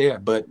end up there,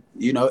 but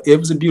you know, it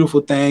was a beautiful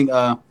thing.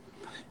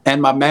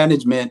 And my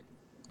management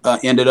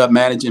ended up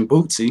managing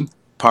Bootsy.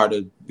 Part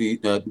of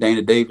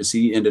Dana Davis,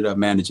 he ended up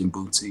managing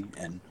Bootsy,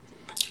 and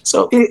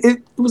so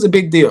it was a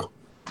big deal.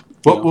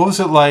 What was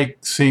it like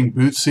seeing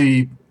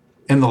Bootsy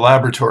in the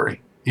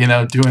laboratory? You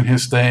know, doing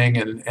his thing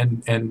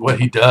and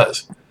what he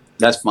does.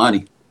 That's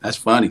funny. That's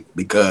funny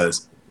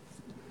because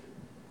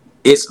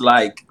it's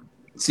like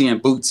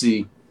seeing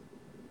Bootsy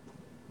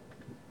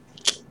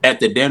at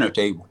the dinner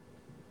table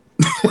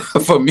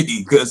for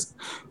me, because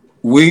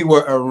we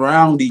were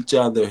around each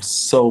other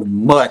so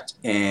much.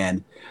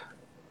 And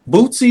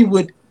Bootsy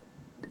would,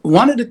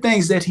 one of the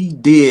things that he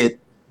did,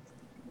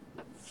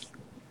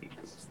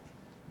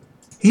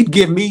 he'd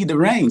give me the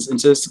reins and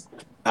just,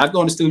 I'd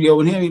go in the studio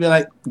with him, he'd be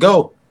like,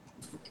 go.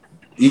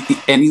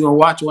 And he's gonna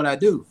watch what I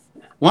do.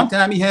 One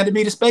time he handed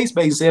me the space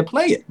bass and said,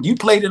 play it. You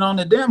played it on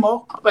the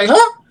demo. I'm like,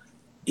 huh?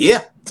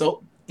 Yeah.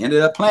 So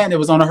ended up playing. It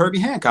was on a Herbie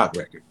Hancock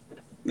record.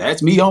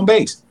 That's me on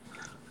bass.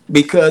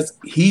 Because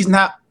he's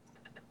not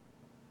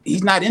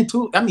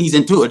into it. I mean, he's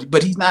into it,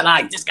 but he's not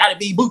like, just gotta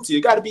be Bootsy,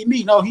 it gotta be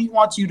me. No, he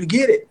wants you to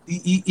get it.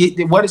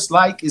 What it's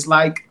like is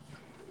like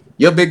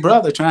your big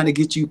brother trying to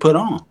get you put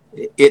on.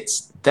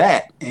 It's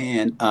that.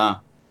 And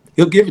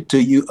he'll give it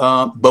to you.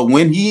 But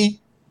when he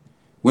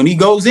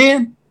goes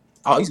in,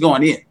 oh, he's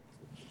going in.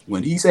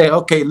 When he said,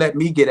 okay, let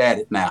me get at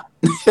it now,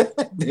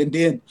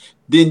 then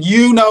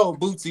you know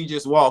Bootsy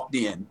just walked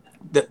in.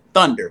 The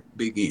thunder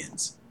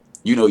begins.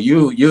 You know,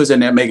 you was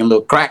in there making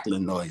little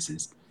crackling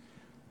noises.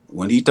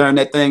 When he turned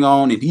that thing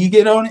on and he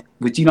get on it,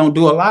 which he don't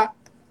do a lot,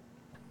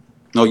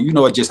 no, you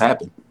know it just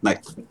happened.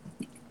 Like,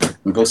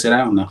 go sit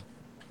down now.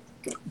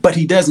 But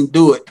he doesn't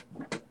do it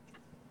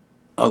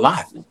a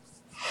lot.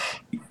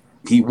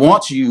 He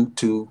wants you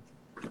to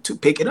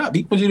pick it up.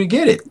 He wants you to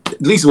get it.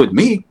 At least with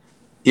me,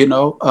 you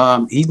know,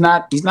 he's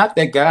not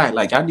that guy.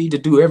 Like, I need to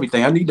do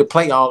everything. I need to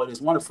play all of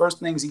this. One of the first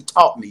things he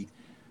taught me,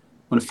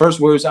 one of the first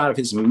words out of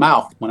his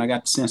mouth when I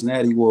got to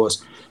Cincinnati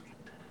was,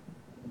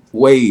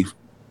 Wave,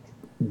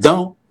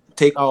 don't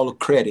take all the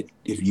credit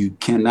if you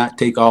cannot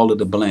take all of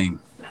the blame.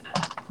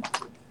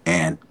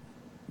 And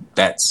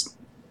that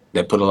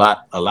put a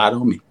lot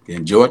on me.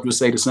 And George would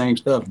say the same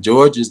stuff.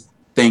 George's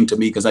thing to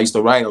me, because I used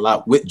to write a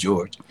lot with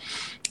George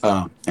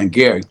and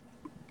Gary,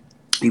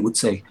 he would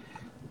say,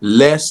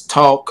 let's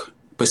talk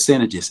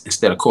percentages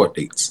instead of court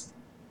dates.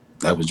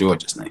 That was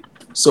George's name.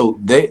 So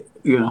they,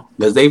 you know,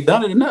 because they've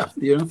done it enough,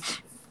 you know.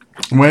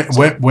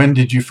 When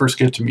did you first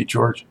get to meet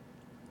George?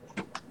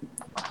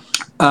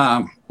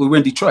 We were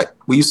in Detroit.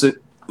 We used to,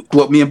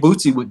 what me and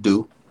Bootsy would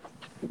do,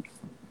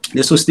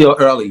 this was still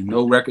early,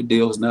 no record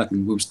deals,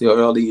 nothing. We were still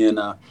early in,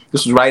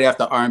 this was right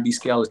after R&B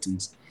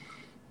Skeletons.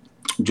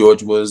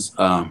 George was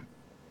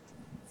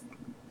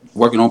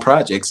working on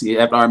projects.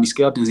 After R&B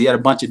Skeletons, he had a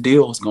bunch of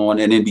deals going.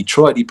 And in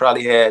Detroit, he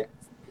probably had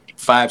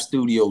 5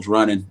 studios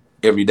running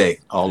every day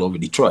all over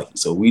Detroit.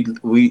 So me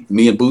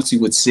and Bootsy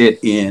would sit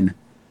in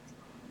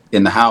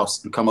the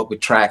house and come up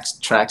with tracks,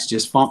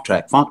 just funk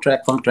tracks over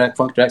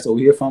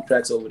here, funk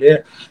tracks over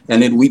there.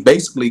 And then we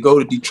basically go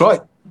to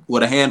Detroit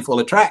with a handful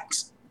of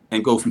tracks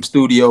and go from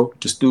studio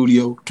to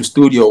studio to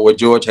studio, where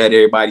George had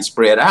everybody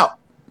spread out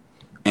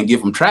and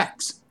give them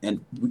tracks.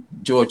 And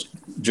George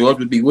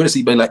would be with us.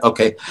 He'd be like,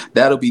 okay,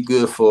 that'll be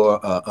good for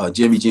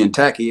Jimmy G and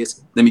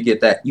Tackheads. Let me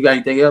get that. You got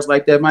anything else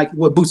like that, Mike?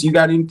 What, Bootsy, you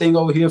got anything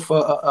over here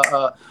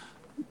for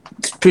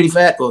Pretty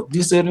Fat? Or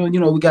this, you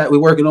know, we're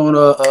working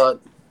on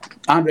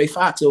Andre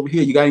Fox over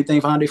here. You got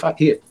anything for Andre Fox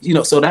here? You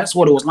know, so that's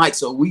what it was like.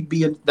 So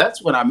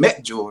that's when I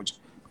met George.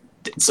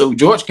 So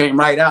George came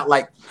right out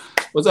like,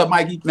 "What's up,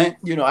 Mikey? Man,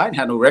 you know, I didn't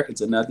have no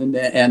records or nothing."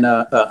 And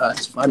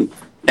it's funny.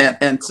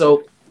 And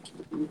so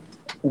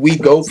we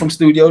go from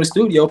studio to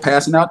studio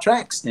passing out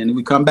tracks, and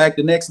we come back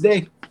the next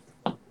day.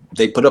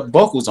 They put up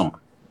vocals on,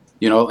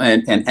 you know,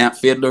 and Amp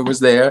Fiddler was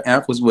there.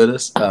 Amp was with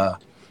us.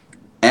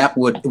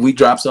 We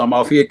drop some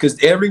off here because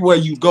everywhere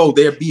you go,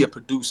 there'd be a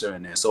producer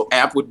in there. So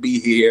Amp would be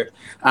here,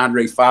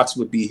 Andre Fox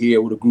would be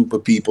here with a group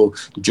of people,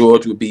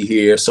 George would be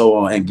here, so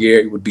on, and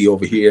Gary would be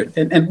over here,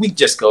 and we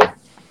just go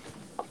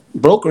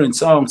brokering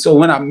songs. So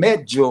when I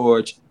met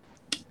George,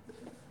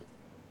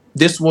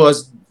 this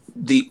was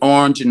the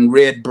orange and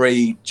red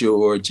braid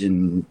George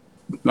and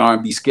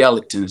R&B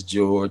Skeletons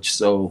George.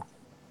 So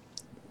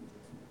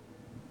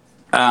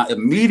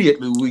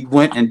immediately we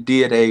went and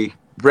did a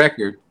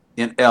record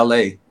in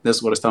LA.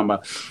 That's what I was talking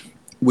about.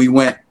 We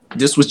went,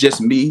 this was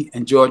just me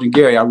and George and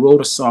Gary. I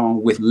wrote a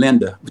song with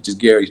Linda, which is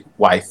Gary's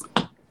wife.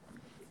 It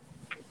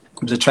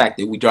was a track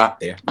that we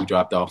dropped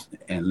off,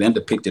 and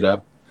Linda picked it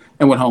up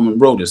and went home and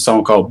wrote a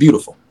song called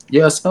Beautiful.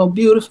 You're so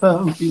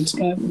beautiful.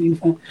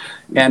 Beautiful.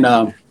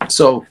 And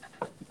so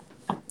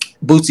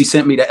Bootsy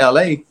sent me to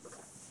LA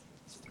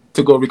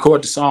to go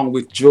record the song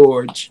with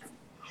George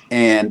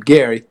and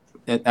Gary.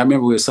 I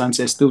remember we were at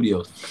Sunset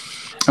Studios.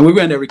 And we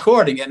were in there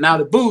recording it. Now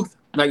the booth,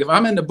 like if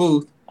I'm in the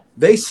booth,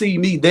 they see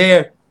me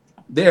there.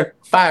 They're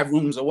 5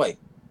 rooms away.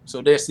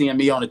 So they're seeing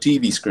me on a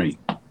TV screen.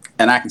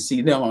 And I can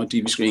see them on a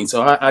TV screen.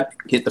 So I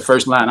hit the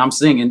first line. I'm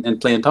singing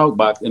and playing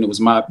Talkbox, and it was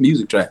my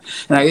music track.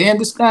 And I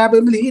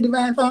indescribably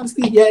divine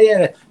fantasy.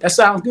 Yeah. That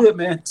sounds good,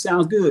 man.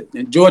 Sounds good.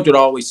 And George would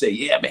always say,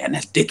 yeah, man,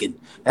 that's dicking.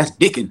 That's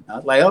dicking. I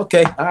was like,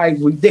 okay, all right,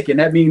 we dicking.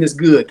 That means it's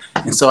good.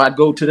 And so I'd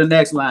go to the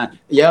next line.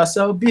 You're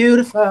so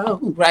beautiful.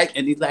 Right.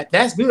 And he's like,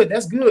 that's good.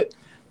 That's good.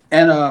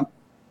 And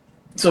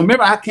so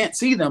remember, I can't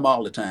see them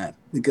all the time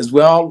because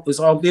it's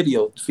all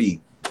video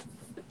feed.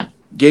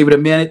 Gave it a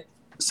minute.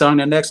 Sung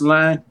the next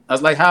line. I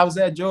was like, how was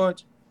that,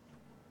 George?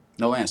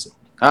 No answer.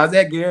 How's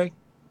that, Gary?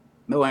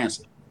 No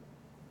answer.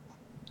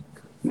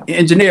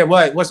 Engineer,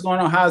 what's going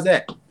on? How's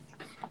that?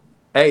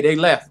 Hey, they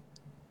left.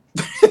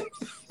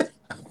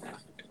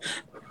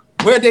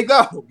 Where'd they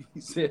go? He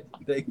said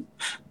they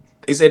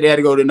said they had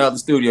to go to another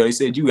studio. They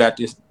said, you got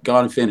this, go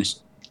on and finish.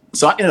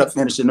 So I ended up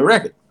finishing the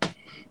record.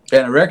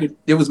 And the record,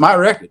 it was my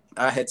record.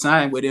 I had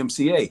signed with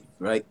MCA,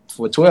 right,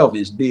 for a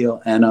 12-inch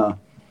deal. And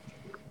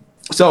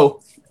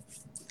so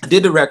I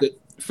did the record,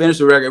 finished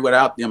the record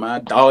without them.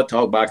 I all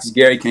talk boxes.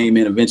 Gary came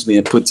in eventually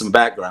and put some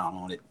background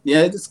on it.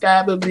 Yeah, the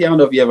Sky Blue. I don't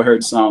know if you ever heard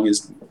the song.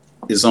 It's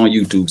on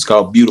YouTube. It's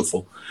called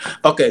Beautiful.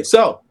 Okay,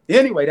 so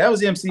anyway, that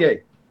was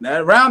MCA.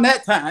 Now around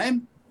that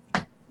time,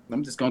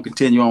 I'm just gonna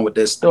continue on with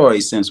that story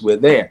since we're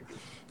there.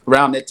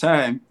 Around that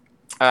time,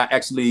 I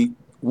actually they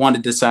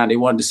wanted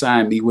to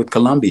sign me with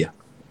Columbia.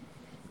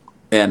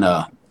 And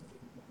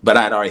but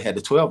I'd already had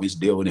the 12-inch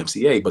deal with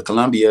MCA, but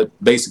Columbia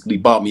basically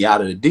bought me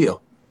out of the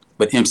deal.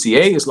 But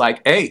MCA is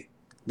like, hey,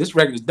 this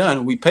record is done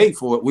and we paid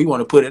for it. We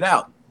want to put it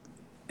out.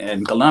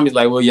 And Columbia's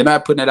like, well, you're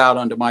not putting it out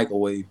under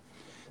Microwave.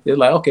 They're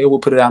like, okay, we'll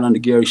put it out under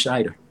Gary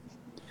Scheider.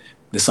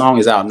 The song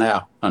is out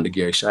now under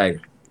Gary Scheider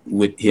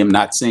with him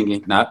not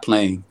singing, not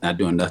playing, not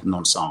doing nothing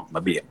on the song.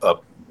 Might be a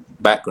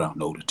background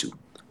note or two.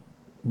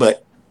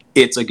 But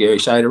it's a Gary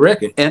Scheider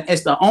record. And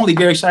it's the only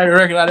Gary Scheider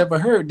record I'd ever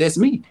heard. That's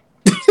me.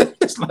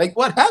 It's like,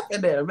 what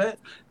happened there, man?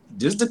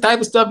 Just the type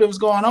of stuff that was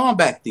going on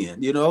back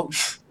then, you know?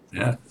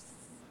 Yeah.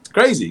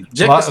 Crazy.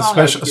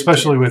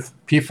 Especially with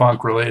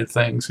P-Funk related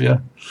things, yeah.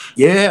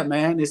 Yeah,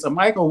 man. It's a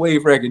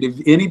Microwave record. If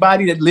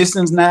anybody that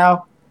listens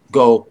now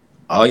go,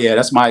 oh yeah,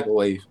 that's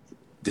Microwave.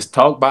 This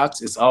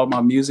Talkbox, it's all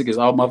my music, it's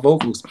all my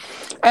vocals.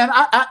 And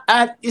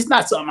I it's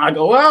not something I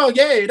go, oh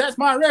yeah, that's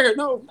my record.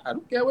 No, I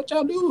don't care what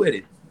y'all do with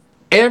it.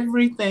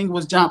 Everything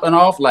was jumping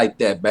off like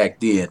that back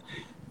then.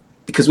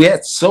 Because we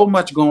had so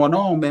much going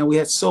on, man. We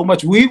had so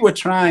much. We were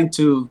trying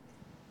to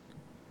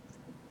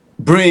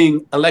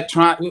bring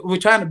we're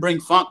trying to bring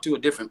funk to a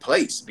different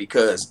place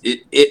because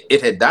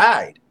it had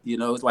died. You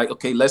know, it's like,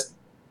 okay, let's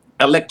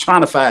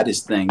electronify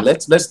this thing.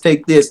 Let's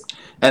take this.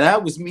 And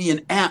that was me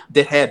and Amp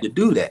that had to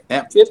do that.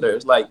 Amp Fiddler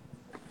is like,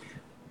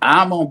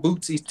 I'm on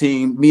Bootsy's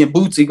team. Me and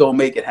Bootsy gonna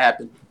make it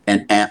happen.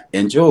 And Amp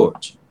and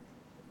George.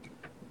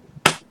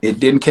 It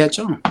didn't catch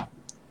on.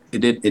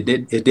 It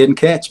didn't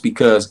catch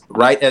because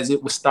right as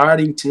it was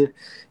starting to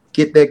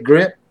get that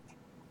grip,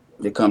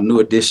 there come New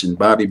Edition,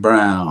 Bobby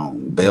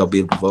Brown, Belle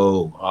Biv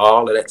DeVoe,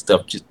 all of that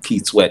stuff. Just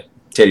Keith Sweat,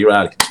 Teddy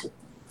Riley.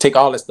 Take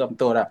all that stuff and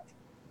throw it out.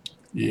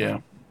 Yeah,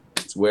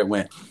 that's where it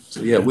went.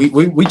 So yeah,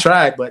 we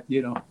tried, but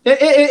you know,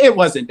 it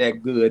wasn't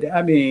that good.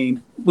 I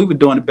mean, we were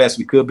doing the best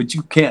we could, but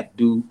you can't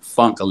do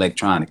funk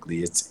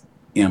electronically. It's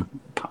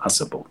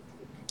impossible.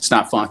 It's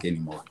not funk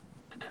anymore.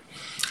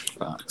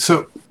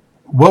 So,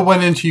 what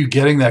went into you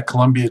getting that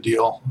Columbia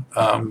deal,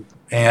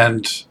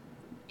 and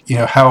you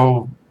know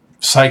how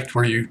psyched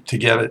were you to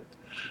get it?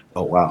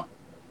 Oh wow.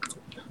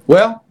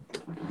 Well,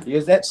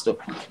 Here's that story.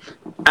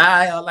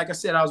 Like I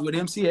said, I was with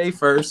MCA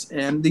first,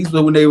 and these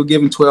were when they were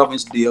giving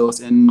 12-inch deals,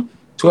 and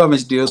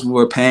 12-inch deals we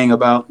were paying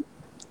about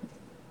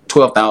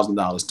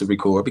 $12,000 to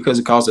record because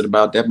it costed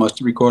about that much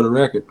to record a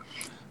record.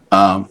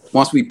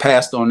 Once we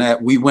passed on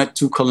that, we went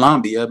to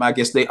Columbia. I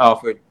guess they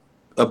offered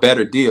a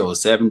better deal,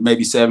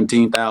 maybe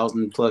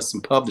 17,000 plus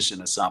some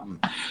publishing or something.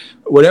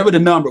 Whatever the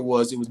number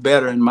was, it was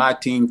better, and my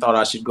team thought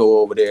I should go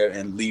over there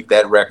and leave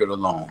that record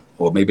alone,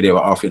 or maybe they were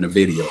offering a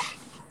video.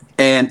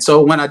 And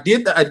so when I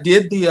did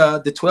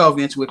the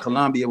 12-inch with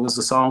Columbia, it was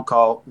a song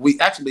called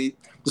Misunderstood.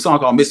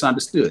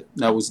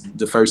 That was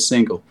the first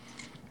single.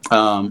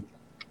 And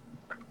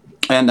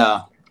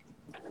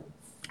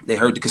they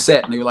heard the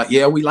cassette and they were like,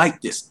 yeah, we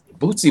like this.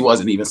 Bootsy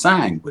wasn't even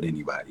signed with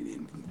anybody.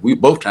 We were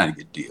both trying to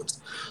get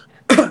deals.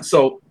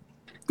 So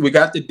we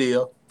got the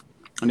deal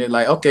and they're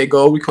like, okay,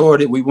 go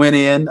record it. We went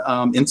in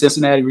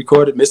Cincinnati,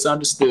 recorded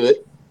Misunderstood.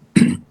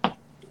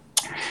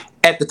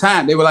 At the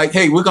time, they were like,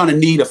 hey, we're going to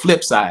need a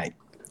flip side.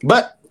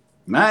 But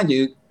mind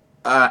you,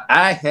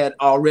 I had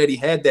already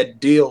had that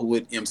deal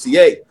with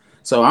MCA.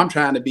 So I'm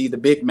trying to be the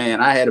big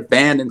man. I had a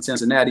band in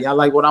Cincinnati. I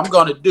like what I'm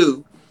going to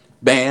do,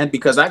 band,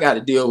 because I got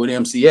a deal with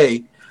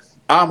MCA.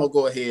 I'm going to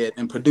go ahead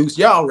and produce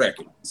y'all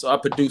record. So I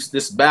produced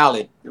this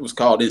ballad. It was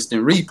called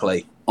Instant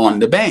Replay on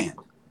the band,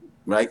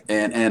 right?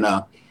 And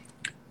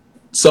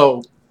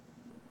so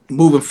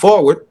moving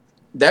forward,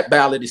 that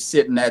ballad is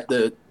sitting at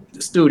the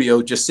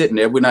studio, just sitting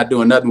there. We're not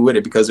doing nothing with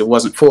it because it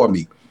wasn't for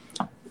me.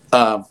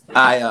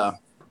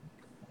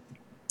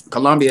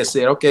 Columbia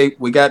said, okay,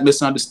 we got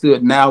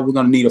Misunderstood. Now we're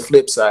going to need a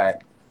flip side.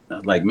 I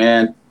was like,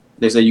 man,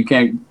 they said,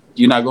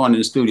 you're not going to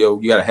the studio.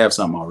 You got to have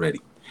something already.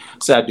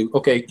 So I do,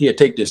 okay, here,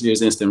 take this.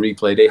 Here's Instant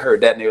Replay. They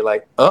heard that and they were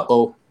like,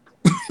 uh-oh,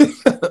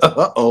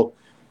 uh-oh.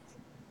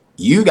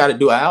 You got to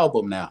do an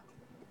album now.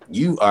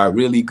 You are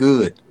really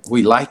good.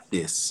 We like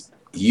this.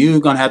 You're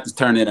going to have to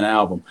turn in an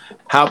album.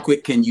 How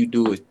quick can you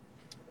do it?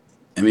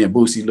 And me and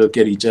Boosie looked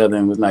at each other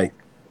and was like,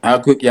 how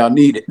quick y'all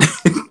need it?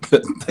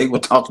 They were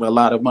talking a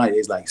lot of money.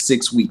 It's like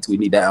 6 weeks. We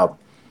need the album.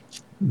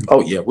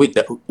 Oh yeah,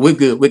 we're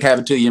good. We can have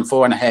it to you in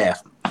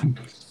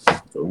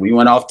 4.5. So we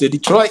went off to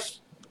Detroit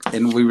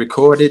and we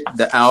recorded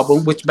the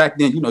album, which back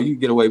then, you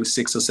get away with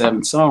 6 or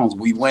 7 songs.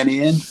 We went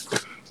in,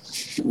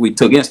 we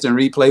took Instant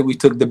Replay, we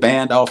took the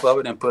band off of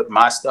it and put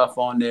my stuff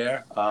on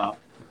there.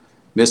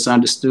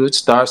 Misunderstood,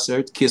 Star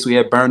Search, Kiss. We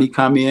had Bernie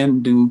come in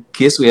and do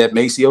Kiss. We had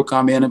Maceo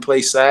come in and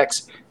play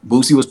sax.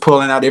 Boosie was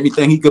pulling out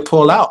everything he could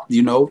pull out,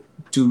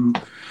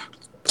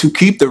 to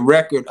keep the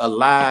record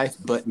alive,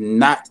 but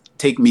not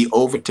take me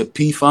over to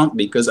P-Funk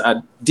because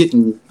I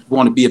didn't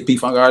want to be a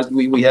P-Funk artist.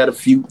 We had a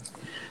few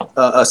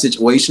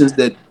situations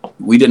that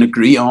we didn't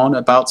agree on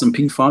about some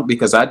P-Funk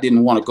because I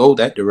didn't want to go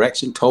that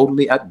direction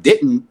totally. I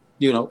didn't,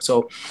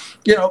 so,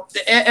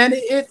 and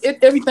it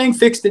everything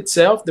fixed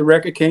itself. The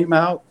record came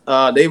out.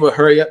 They were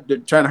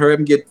trying to hurry up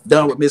and get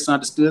done with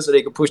Misunderstood so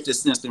they could push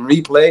this Instant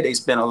Replay. They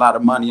spent a lot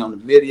of money on the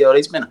video.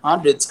 They spent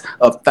hundreds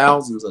of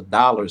thousands of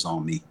dollars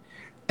on me.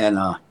 And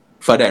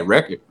for that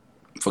record,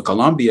 for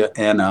Columbia.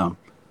 And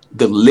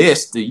the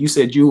list, you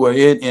said you were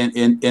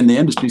in the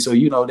industry, so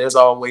there's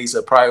always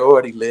a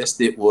priority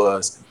list. It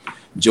was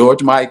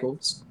George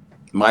Michaels,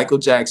 Michael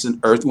Jackson,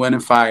 Earth, Wind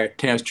and Fire,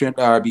 Terrence Trent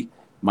D'Arby,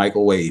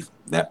 Michael Wave.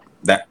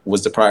 That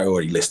was the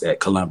priority list at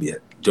Columbia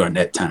during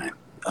that time.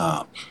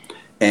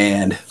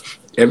 And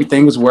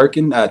everything was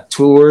working. I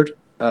toured.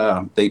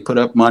 They put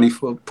up money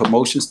for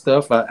promotion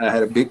stuff. I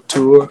had a big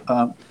tour.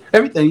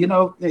 Everything,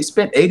 they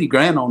spent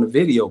 $80,000 on the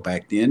video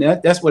back then.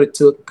 That's what it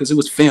took because it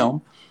was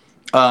film.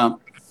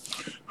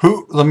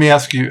 Let me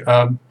ask you,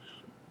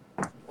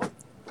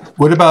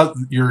 what about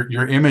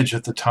your image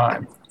at the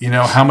time?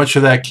 How much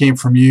of that came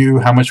from you?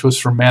 How much was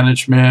from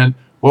management?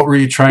 What were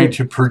you trying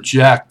to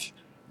project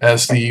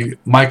as the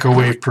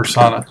microwave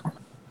persona?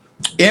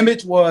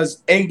 Image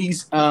was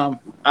 80s.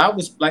 I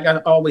was, like I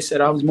always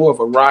said, I was more of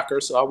a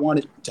rocker, so I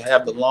wanted to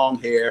have the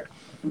long hair.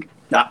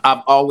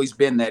 I've always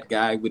been that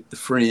guy with the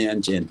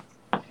fringe, and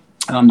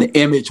the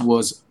image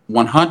was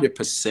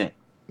 100%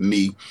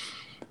 me.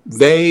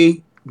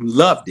 They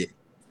loved it,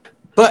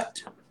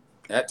 but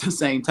at the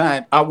same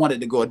time, I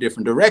wanted to go a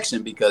different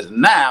direction because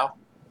now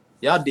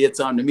y'all did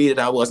something to me that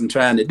I wasn't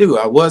trying to do.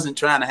 I wasn't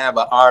trying to have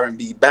an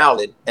R&B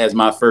ballad as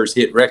my first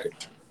hit record.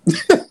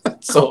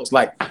 So it's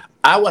like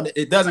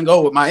it doesn't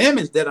go with my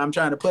image that I'm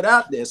trying to put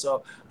out there.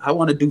 So I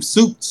want to do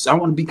suits. I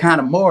want to be kind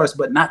of Morris,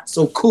 but not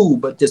so cool,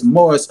 but just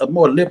Morris, a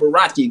more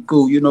Liberace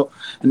cool,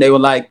 And they were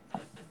like,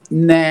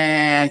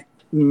 nah,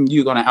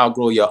 you're going to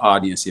outgrow your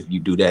audience if you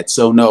do that.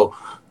 So no,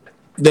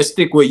 let's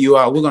stick where you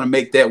are. We're going to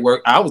make that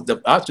work. I was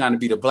trying to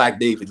be the Black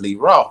David Lee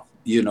Roth,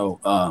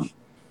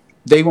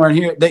 They weren't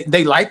here.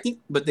 They liked it,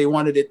 but they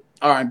wanted it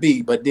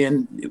R&B. But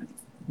then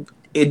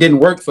it didn't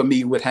work for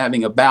me with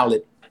having a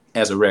ballad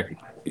as a record,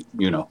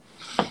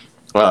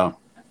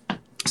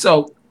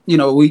 So,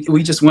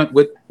 we just went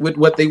with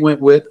what they went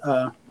with.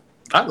 I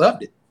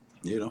loved it.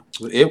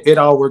 It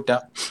all worked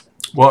out.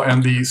 Well,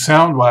 and the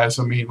sound-wise,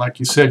 I mean, like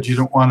you said, you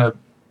don't want to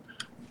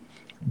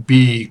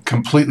be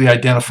completely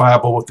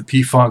identifiable with the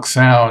P-Funk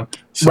sound,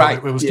 So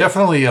it was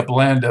definitely a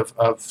blend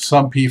of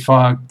some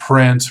P-Funk,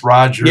 Prince,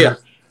 Roger,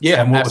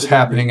 and what was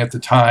happening at the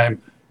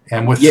time,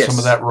 and with some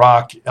of that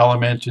rock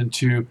element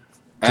into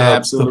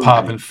the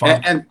pop and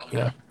funk. And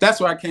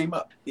that's where I came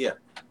up.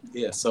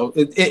 Yeah. So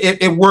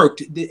it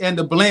worked, and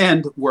the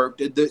blend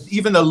worked.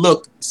 Even the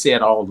look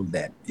said all of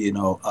that. You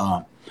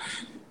know,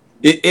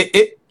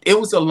 it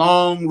was a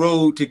long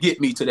road to get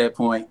me to that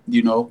point.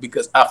 You know,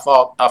 because I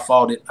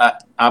fought it.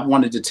 I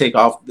wanted to take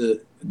off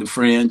the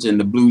fringe and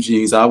the blue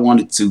jeans. I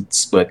wanted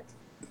suits, but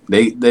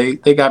they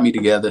got me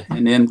together,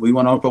 and then we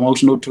went on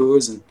promotional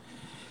tours, and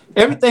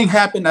everything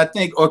happened, I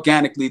think,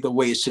 organically the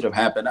way it should have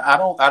happened. I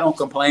don't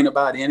complain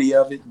about any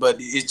of it, but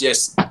it's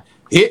just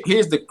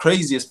here's the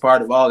craziest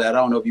part of all that. I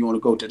don't know if you want to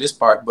go to this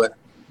part, but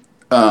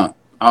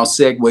I'll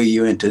segue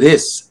you into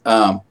this.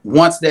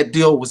 Once that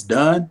deal was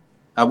done,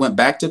 I went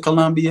back to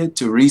Columbia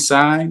to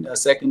re-sign a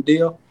second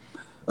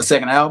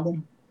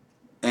album,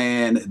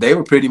 and they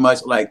were pretty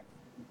much like,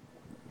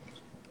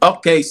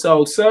 okay,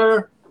 so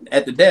sir,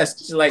 at the desk,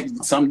 she's like,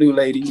 some new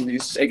lady,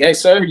 she's like, hey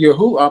sir, you're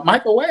who?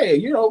 Michael Way,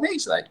 you know me?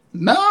 She's like,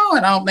 no,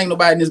 and I don't think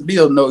nobody in this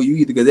building know you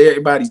either, because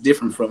everybody's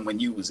different from when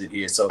you was in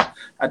here. So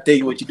I tell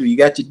you what you do. You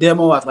got your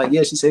demo? I was like,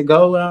 yeah. She said,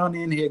 go on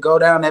in here, go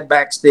down that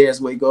back stairs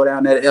way, go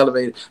down that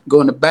elevator, go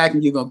in the back,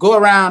 and you're gonna go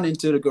around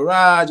into the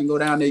garage and go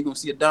down there. You're gonna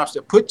see a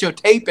dumpster. Put your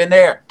tape in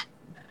there.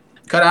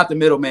 Cut out the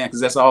middleman, because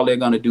that's all they're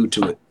gonna do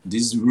to it.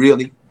 This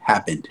really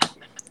happened,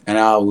 and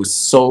I was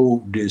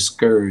so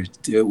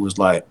discouraged. It was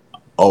like,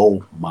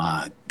 oh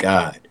my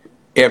God,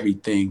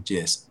 everything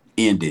just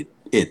ended.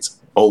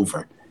 It's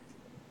over.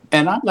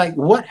 And I'm like,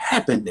 what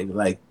happened? They were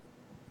like,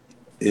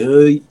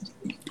 chew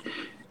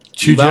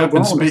you up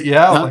and spit you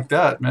out like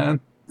that,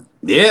 man.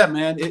 Yeah,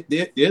 man.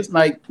 It's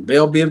like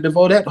Belle Biv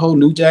DeVoe, that whole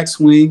New Jack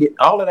Swing,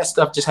 all of that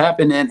stuff just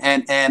happened.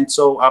 And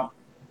so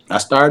I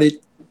started,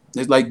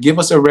 it's like, give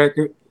us a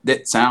record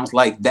that sounds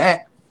like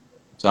that.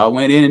 So I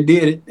went in and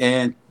did it.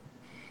 And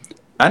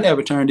I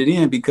never turned it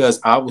in because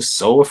I was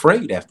so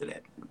afraid after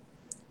that.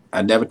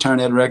 I'd never turn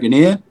that record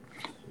in,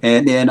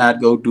 and then I'd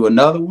go do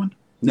another one,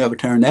 never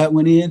turn that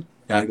one in,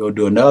 I'd go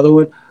do another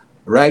one.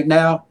 Right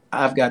now,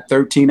 I've got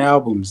 13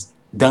 albums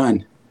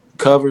done.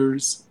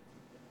 Covers,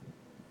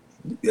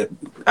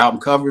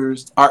 album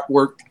covers,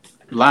 artwork,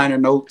 liner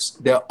notes,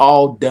 they're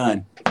all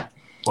done.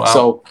 Wow.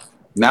 So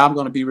now I'm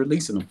going to be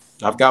releasing them.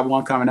 I've got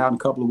one coming out in a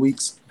couple of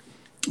weeks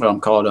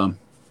called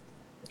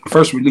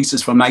First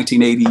Releases from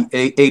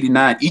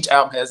 1989. Each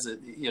album has,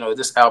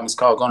 this album is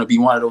called Gonna Be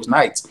One of Those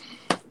Nights.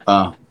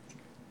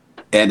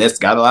 And it's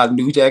got a lot of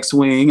New Jack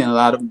Swing and a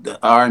lot of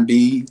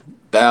R&B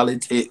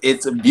ballads.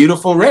 It's a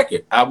beautiful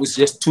record. I was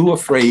just too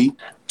afraid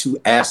to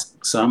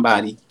ask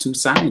somebody to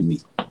sign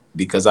me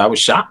because I was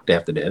shocked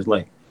after that. It's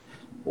like,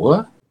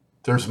 what?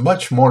 There's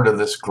much more to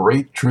this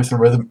great Truth and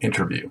Rhythm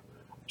interview.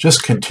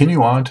 Just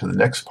continue on to the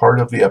next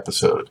part of the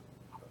episode.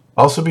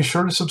 Also, be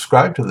sure to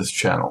subscribe to this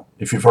channel.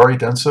 If you've already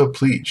done so,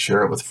 please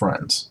share it with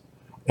friends.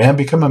 And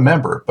become a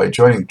member by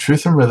joining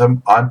Truth and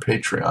Rhythm on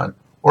Patreon,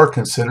 or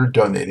consider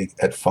donating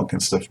at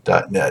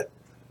funkinstuff.net.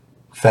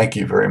 Thank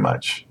you very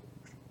much.